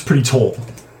 looks pretty tall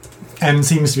and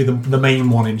seems to be the main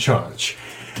one in charge.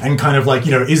 And kind of like,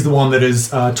 is the one that is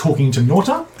talking to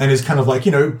Norta and is kind of like,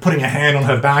 putting a hand on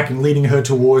her back and leading her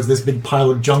towards this big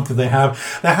pile of junk that they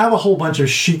have. They have a whole bunch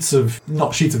of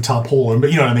not sheets of tarpaulin,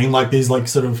 but you know what I mean? Like these like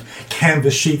sort of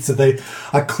canvas sheets that they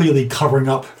are clearly covering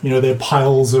up, their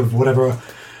piles of whatever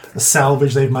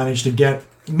salvage they've managed to get.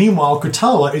 Meanwhile,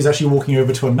 Kratala is actually walking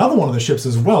over to another one of the ships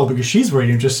as well because she's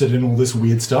very interested in all this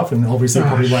weird stuff and obviously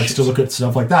probably likes to look at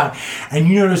stuff like that. And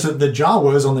you notice that the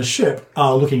Jawas on the ship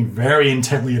are looking very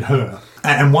intently at her.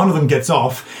 And one of them gets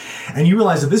off and you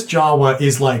realize that this Jawa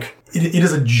is like... It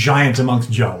is a giant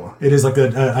amongst Jawa. It is like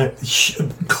a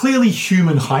clearly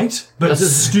human height, but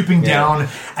stooping down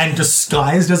and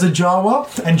disguised as a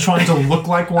Jawa and trying to look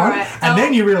like one. Right. And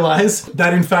then you realize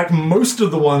that in fact most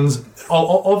of the ones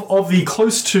of the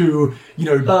close to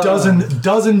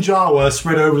dozen Jawa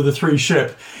spread over the 3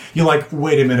 ship, you're like,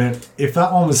 wait a minute, if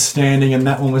that one was standing and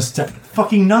that one was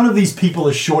fucking none of these people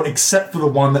are short except for the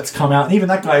one that's come out, and even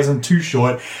that guy isn't too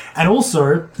short. And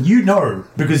also,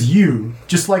 because you,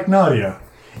 just like Nadia,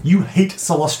 you hate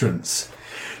Celastrans.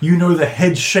 You know the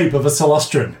head shape of a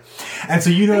Celastran. And so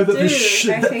you know that I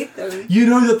hate them. you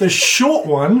know that the short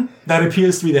one that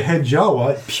appears to be the head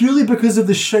Jawa, purely because of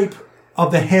the shape of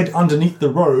the head underneath the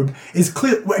robe, is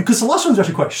clear, because Celastrans are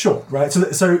actually quite short, right?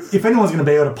 So if anyone's going to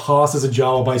be able to pass as a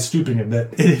Jawa by stooping a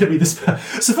bit, it'll be this.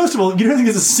 So first of all, you don't think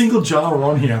there's a single Jawa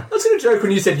on here? I was going to joke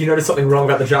when you said you noticed something wrong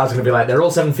about the Jawas. I was going to be like, they're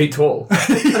all 7 feet tall.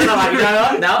 And then I'm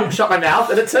like, no, shut my mouth.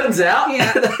 And it turns out,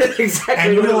 exactly.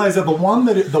 And you realise that the one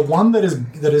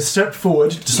that is stepped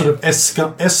forward to sort of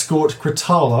escort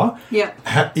Kratala,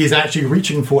 is actually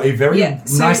reaching for a very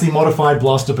nicely modified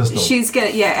blaster pistol. She's gonna,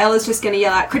 Ella's just gonna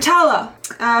yell out, Kratala,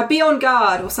 be on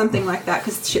guard, or something like that,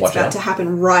 because shit's about to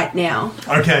happen right now.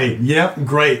 Okay,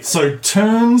 great. So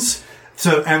turns,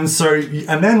 and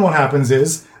then what happens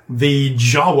is the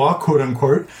Jawa, quote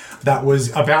unquote, that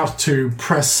was about to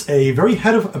press a very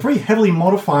heavily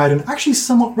modified and actually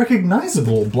somewhat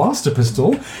recognizable blaster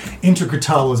pistol into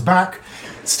Kratala's back,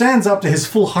 stands up to his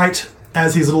full height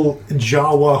as his little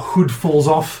Jawa hood falls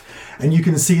off. And you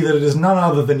can see that it is none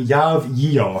other than Yav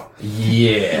Yeo.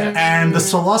 Yeah. And the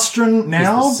Celastran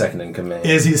now He's the second in command.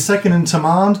 Is his second in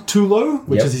command, Tulo,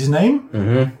 which is his name.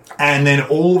 Mm-hmm. And then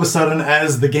all of a sudden,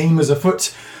 as the game is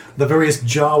afoot, the various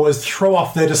Jawas throw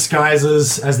off their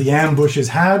disguises as the ambush is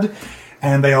had,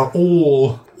 and they are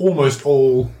almost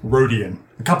all Rhodian.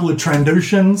 A couple of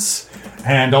Trandoshans,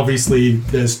 and obviously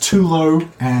there's Tulo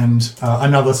and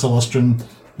another Celastran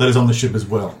that is on the ship as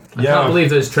well. I can't believe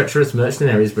those treacherous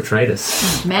mercenaries betrayed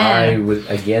us. Man. I would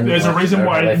again. There's a reason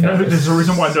why. There's a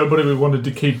reason why nobody wanted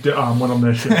to keep one on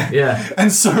their ship. Yeah.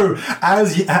 And so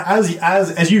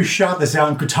as you shout this out,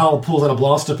 and Kratala pulls out a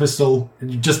blaster pistol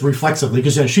just reflexively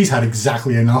because she's had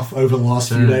exactly enough over the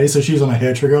last few days, so she's on a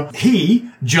hair trigger. He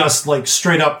just like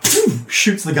straight up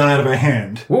shoots the gun out of her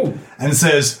hand and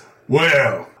says,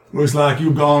 "Well, looks like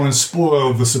you've gone and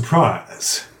spoiled the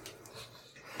surprise."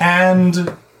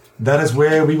 And that is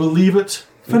where we will leave it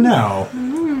for now.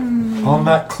 On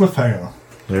that cliffhanger.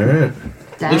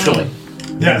 Literally.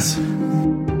 Yes.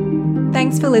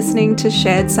 Thanks for listening to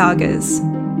Shared Sagas.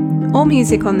 All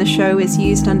music on the show is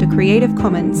used under Creative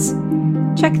Commons.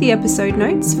 Check the episode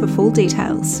notes for full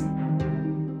details.